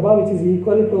small dabba which is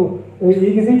equal to,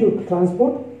 easy to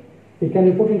transport. It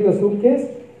can be put into a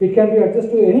suitcase. It can be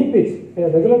adjusted to any pitch. A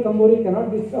regular tamburi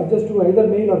cannot be adjusted to either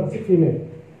male or female.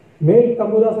 Male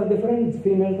tamburas are different,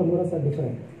 female tamburas are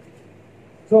different.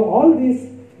 So all these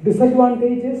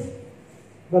disadvantages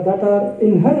that are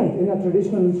inherent in a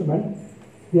traditional instrument,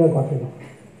 we have got rid of.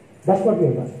 That's what we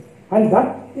have done. And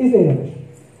that is the innovation.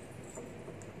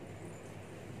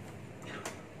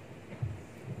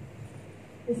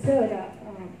 Sir,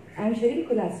 I'm Cheryl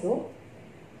Colasso.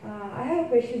 I have a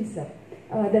question, sir.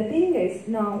 The thing is,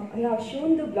 now I have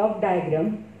shown the block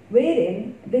diagram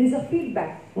wherein there is a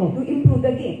feedback to improve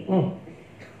the game.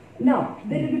 Now,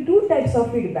 there will be 2 types of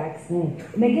feedbacks,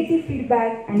 negative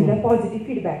feedback and the positive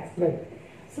feedbacks. Right.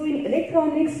 So in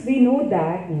electronics, we know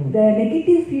that the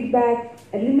negative feedback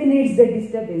eliminates the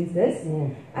disturbances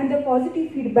and the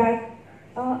positive feedback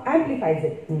amplifies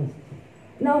it.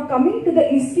 Now coming to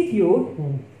the institute,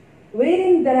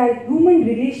 wherein there are human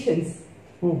relations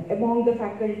among the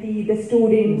faculty, the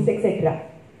students, etc.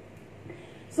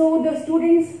 So the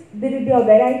students, there will be a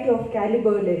variety of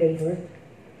caliber levels.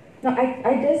 Now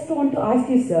I just want to ask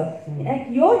you, sir,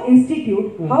 at your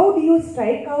institute, how do you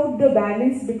strike out the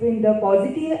balance between the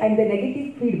positive and the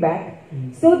negative feedback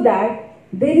so that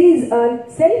there is a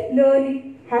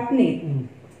self-learning happening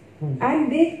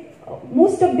and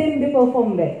most of them, they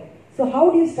perform well. So how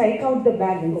do you strike out the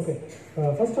balance? Okay.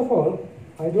 First of all,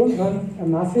 I don't run a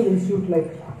massive institute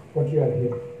like what you have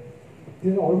here.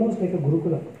 This is almost like a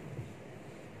Gurukula.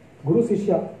 Guru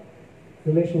Sishya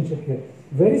relationship here.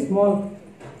 Very small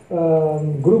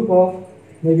group of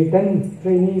maybe 10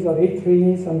 trainees or 8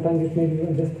 trainees, sometimes it may be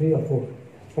even just 3 or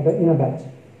 4 in a batch.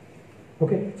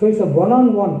 Okay, so it's a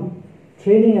one-on-one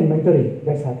training and mentoring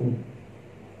that's happening.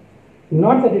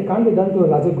 Not that it can't be done to a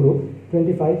larger group,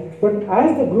 25, but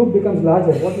as the group becomes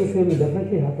larger, what you say will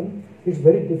definitely happen. It's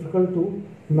very difficult to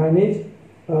manage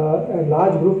a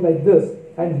large group like this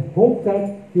and hope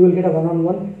that you will get a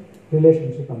one-on-one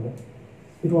relationship on that.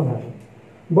 It won't happen.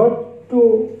 But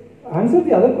to answer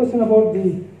the other question about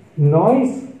the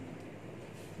noise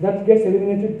that gets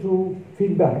eliminated through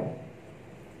feedback,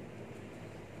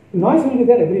 noise will be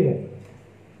there everywhere.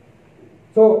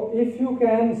 So if you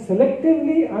can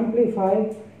selectively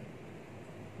amplify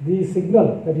the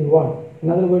signal that you want, in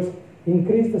other words,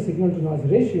 increase the signal to noise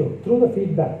ratio through the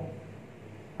feedback.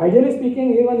 Ideally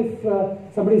speaking, even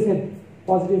if somebody said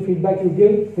positive feedback you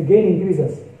give, the gain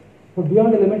increases. But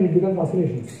beyond a limit, it becomes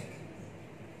oscillations.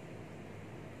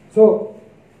 So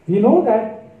we know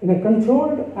that in a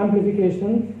controlled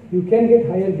amplification, you can get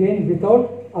higher gain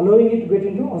without allowing it to get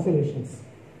into oscillations.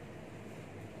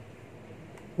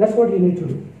 That's what you need to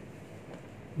do.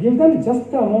 Give them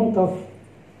just the amount of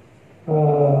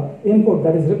input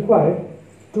that is required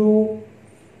to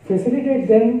facilitate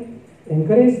them,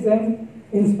 encourage them,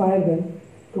 inspire them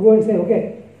to go and say,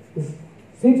 okay, this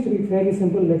seems to be fairly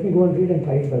simple, let me go and read and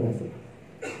try it by myself.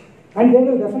 And there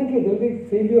will be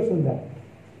failures in that.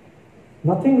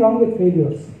 Nothing wrong with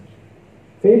failures.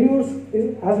 Failures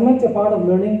is as much a part of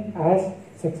learning as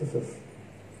successes.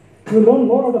 You learn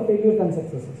more out of failures than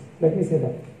successes, let me say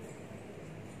that.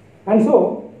 And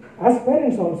so, as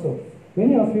parents also,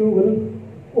 many of you will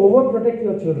overprotect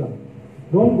your children.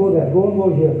 Don't go there, don't go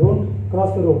here, don't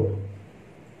cross the road.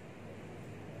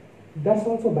 That's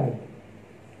also bad.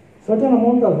 Certain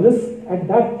amount of risk at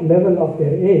that level of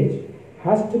their age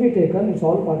has to be taken, it's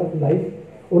all part of life.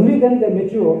 Only then they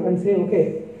mature and say,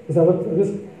 okay, it's our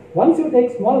risk. Once you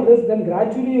take small risk, then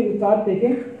gradually you will start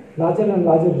taking larger and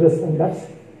larger risks, and that's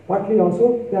partly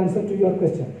also the answer to your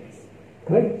question.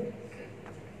 Correct?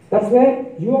 That's where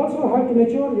you also have to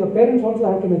mature, your parents also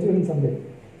have to mature in some way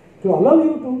to allow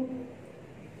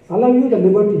you the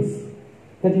liberties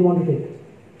that you want to take.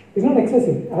 It's not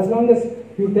excessive. As long as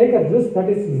you take a risk that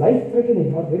is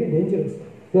life-threatening or very dangerous,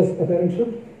 yes, a parent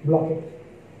should block it.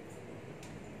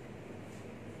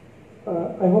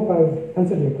 I hope I have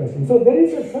answered your question. So there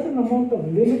is a certain amount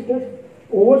of limited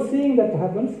overseeing that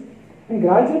happens, and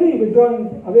gradually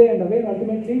withdrawing away and away, and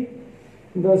ultimately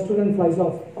the student flies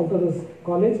off out of this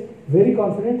college very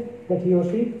confident that he or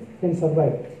she can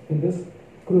survive in this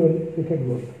cruel, wicked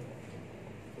world.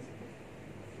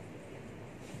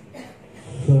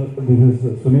 Sir, this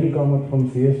is Sunil Kamath from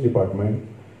CS department,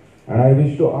 and I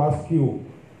wish to ask you,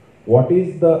 what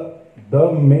is the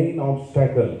main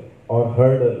obstacle or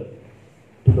hurdle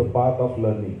to the path of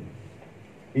learning?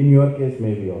 In your case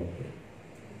maybe also,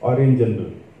 or in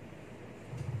general?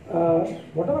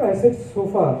 Whatever I said so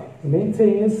far, the main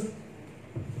thing is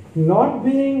not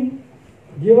being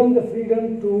given the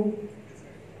freedom to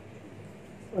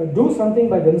do something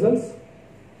by themselves,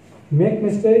 make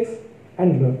mistakes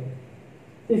and learn.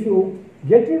 If you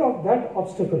get rid of that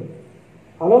obstacle,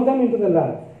 allow them into the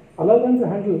lab, allow them to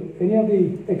handle any of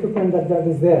the equipment that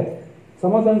is there,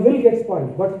 some of them will get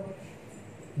spoiled, but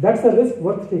that's a risk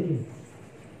worth taking.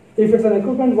 If it's an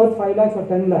equipment worth 5 lakhs or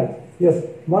 10 lakhs, yes,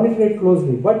 monitor it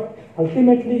closely, but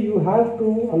ultimately you have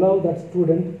to allow that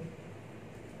student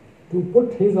to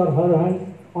put his or her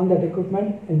hand on that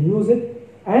equipment and use it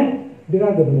and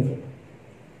derive the benefit.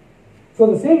 So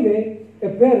the same way, a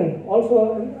parent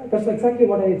also, that's exactly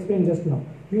what I explained just now.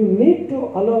 You need to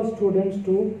allow students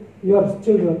your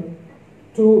children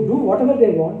to do whatever they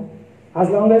want, as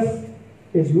long as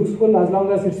it's useful, as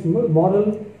long as it's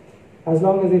moral, as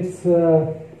long as it's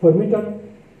permitted,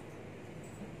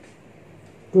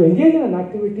 to engage in an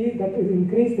activity that will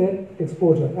increase their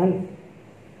exposure. And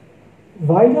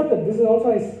wider, this is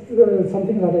also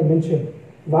something that I mentioned,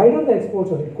 wider the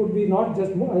exposure, it could be not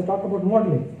just, I talk about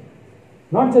modeling,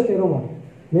 not just aeromodeling,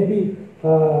 maybe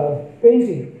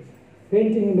painting,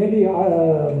 maybe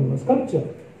sculpture.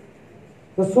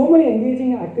 There's so many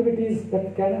engaging activities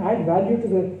that can add value to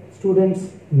the students'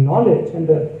 knowledge and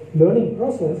the learning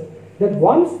process, that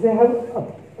once they have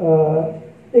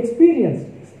experienced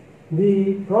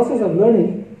the process of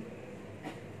learning,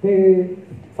 they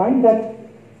find that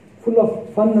full of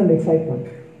fun and excitement.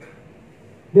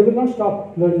 They will not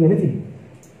stop learning anything.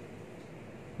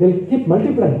 They'll keep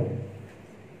multiplying.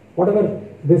 Whatever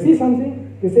they see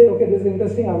something, they say, okay, this is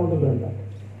interesting, I want to learn that.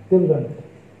 They will learn it.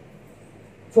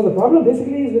 So the problem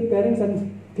basically is with parents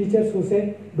and teachers who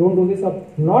say, don't do this, or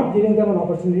not giving them an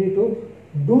opportunity to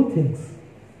do things.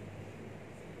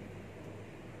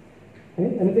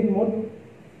 Anything more?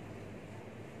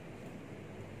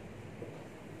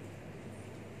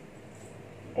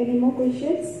 Any more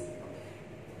questions?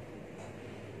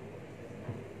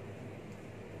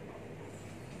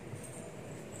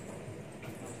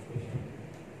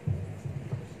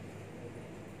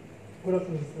 Good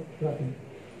afternoon, sir. Good afternoon.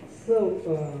 So,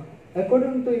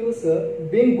 according to you, sir,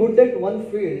 being good at one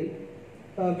field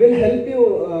will help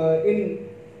you in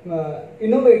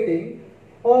innovating,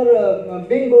 or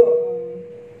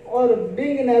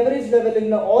being in average level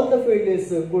in all the field is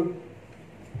good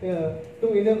to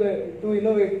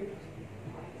innovate.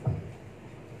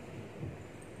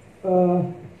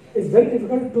 It's very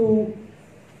difficult to.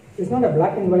 It's not a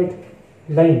black and white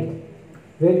line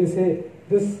where you say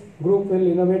this group will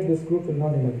innovate, this group will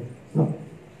not innovate. No.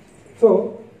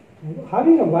 So,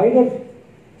 having a wider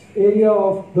area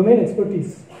of domain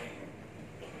expertise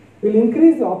will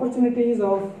increase the opportunities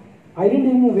of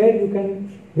identifying where you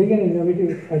can bring an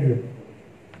innovative idea.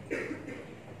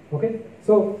 Okay?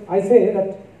 So, I say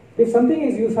that If something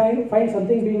is, you find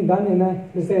something being done in a,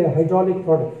 let's say, a hydraulic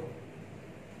product,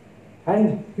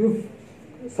 and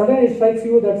suddenly it strikes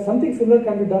you that something similar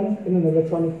can be done in an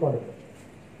electronic product.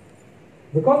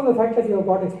 Because of the fact that you have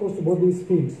got exposed to both these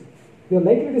fields, you are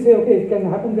likely to say, okay, it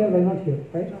can happen there, why not here,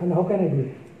 right? And how can I do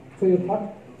it? So your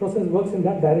thought process works in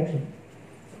that direction.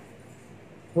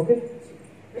 Okay?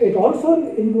 It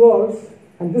also involves,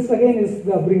 and this again is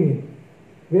the upbringing,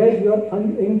 where you are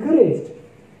encouraged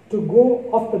to go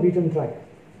off the beaten track.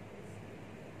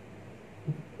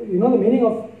 You know the meaning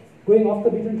of going off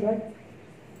the beaten track?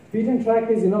 Beaten track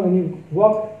is, when you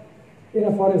walk in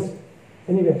a forest,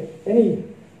 anywhere,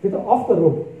 off the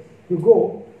road, you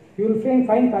go, you will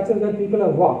find patches where people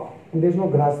have walked and there is no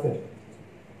grass there.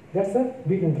 That's a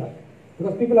beaten track.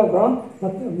 Because people have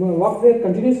walked there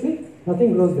continuously,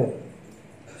 nothing grows there.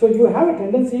 So you have a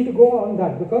tendency to go on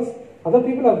that because other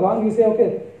people have gone, you say,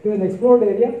 okay, this is an explored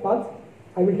area, path,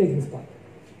 I will take this path.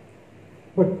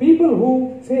 But people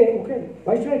who say, okay,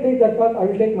 why should I take that path? I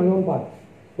will take my own path.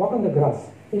 Walk on the grass,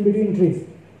 in between trees.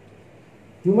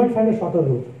 You might find a shorter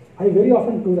route. I very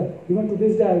often do that. Even to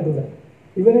this day, I do that.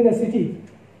 Even in a city,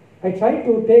 I try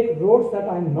to take roads that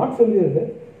I am not familiar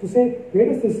with to say,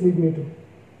 where does this lead me to?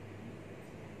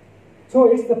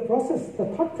 So it's the process, the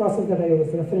thought process that I was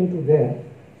referring to there,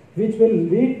 which will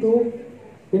lead to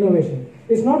innovation.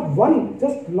 It's not one,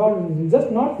 just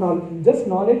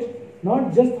knowledge,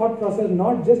 not just thought process,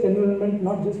 not just environment,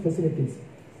 not just facilities,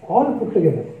 all put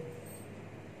together.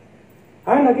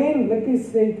 And again, let me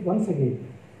say it once again,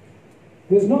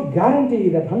 there is no guarantee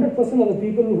that 100% of the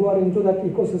people who are into that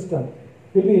ecosystem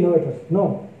will be innovators.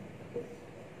 No.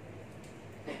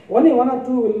 Only one or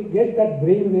two will get that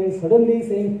brainwave suddenly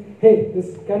saying, hey,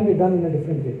 this can be done in a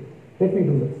different way. Let me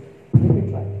do this. Let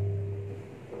me try.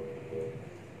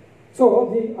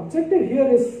 So the objective here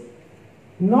is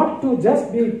not to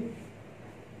just be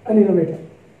an innovator.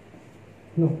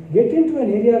 No. Get into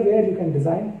an area where you can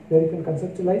design, where you can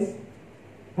conceptualize,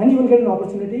 and you will get an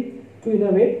opportunity to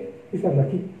innovate if you are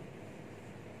lucky.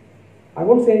 I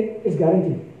won't say it's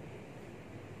guaranteed.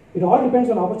 It all depends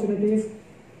on opportunities,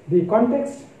 the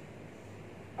context,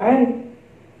 and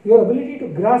your ability to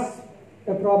grasp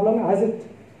a problem as it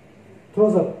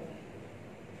throws up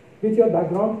with your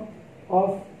background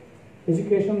of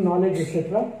education, knowledge,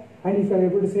 etc. And if you are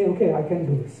able to say, okay, I can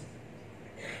do this.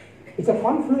 It's a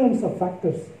confluence of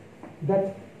factors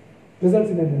that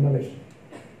results in an innovation.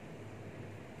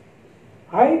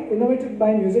 I innovated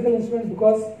my musical instrument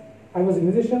because I was a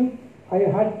musician.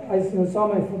 I saw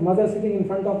my mother sitting in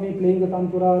front of me playing the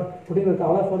tanpura, putting the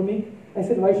tala for me. I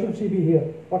said, why should she be here?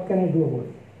 What can I do about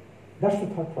it? That's the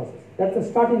thought process. That's the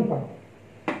starting point.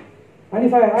 And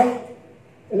if I have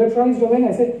electronics domain,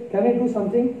 I said, can I do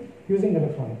something using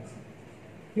electronics?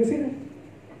 You see that?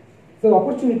 So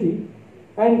opportunity,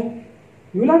 and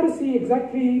you will have to see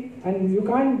exactly, and there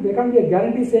can't be a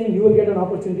guarantee saying you will get an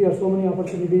opportunity or so many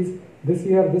opportunities this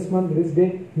year, this month, this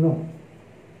day. No.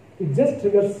 It just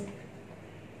triggers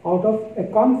out of a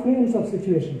confluence of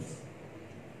situations.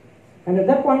 And at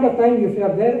that point of time, if you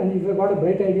are there and if you have got a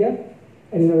bright idea,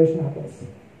 an innovation happens.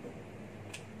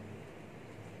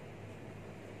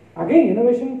 Again,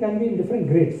 innovation can be in different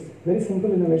grades. Very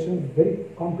simple innovations, very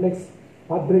complex,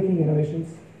 path-breaking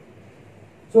innovations.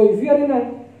 So if you are in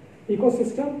an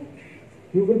ecosystem,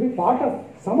 you will be part of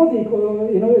some of the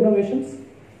innovations.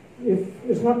 If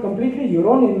it's not completely your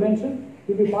own invention,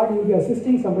 you'll be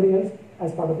assisting somebody else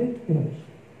as part of the innovation.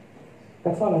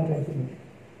 That's all I'm trying to do.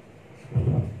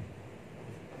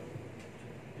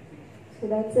 So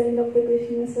that's the end of the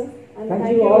question, sir. And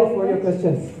thank you all for your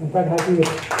questions. I'm quite happy with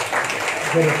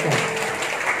the response.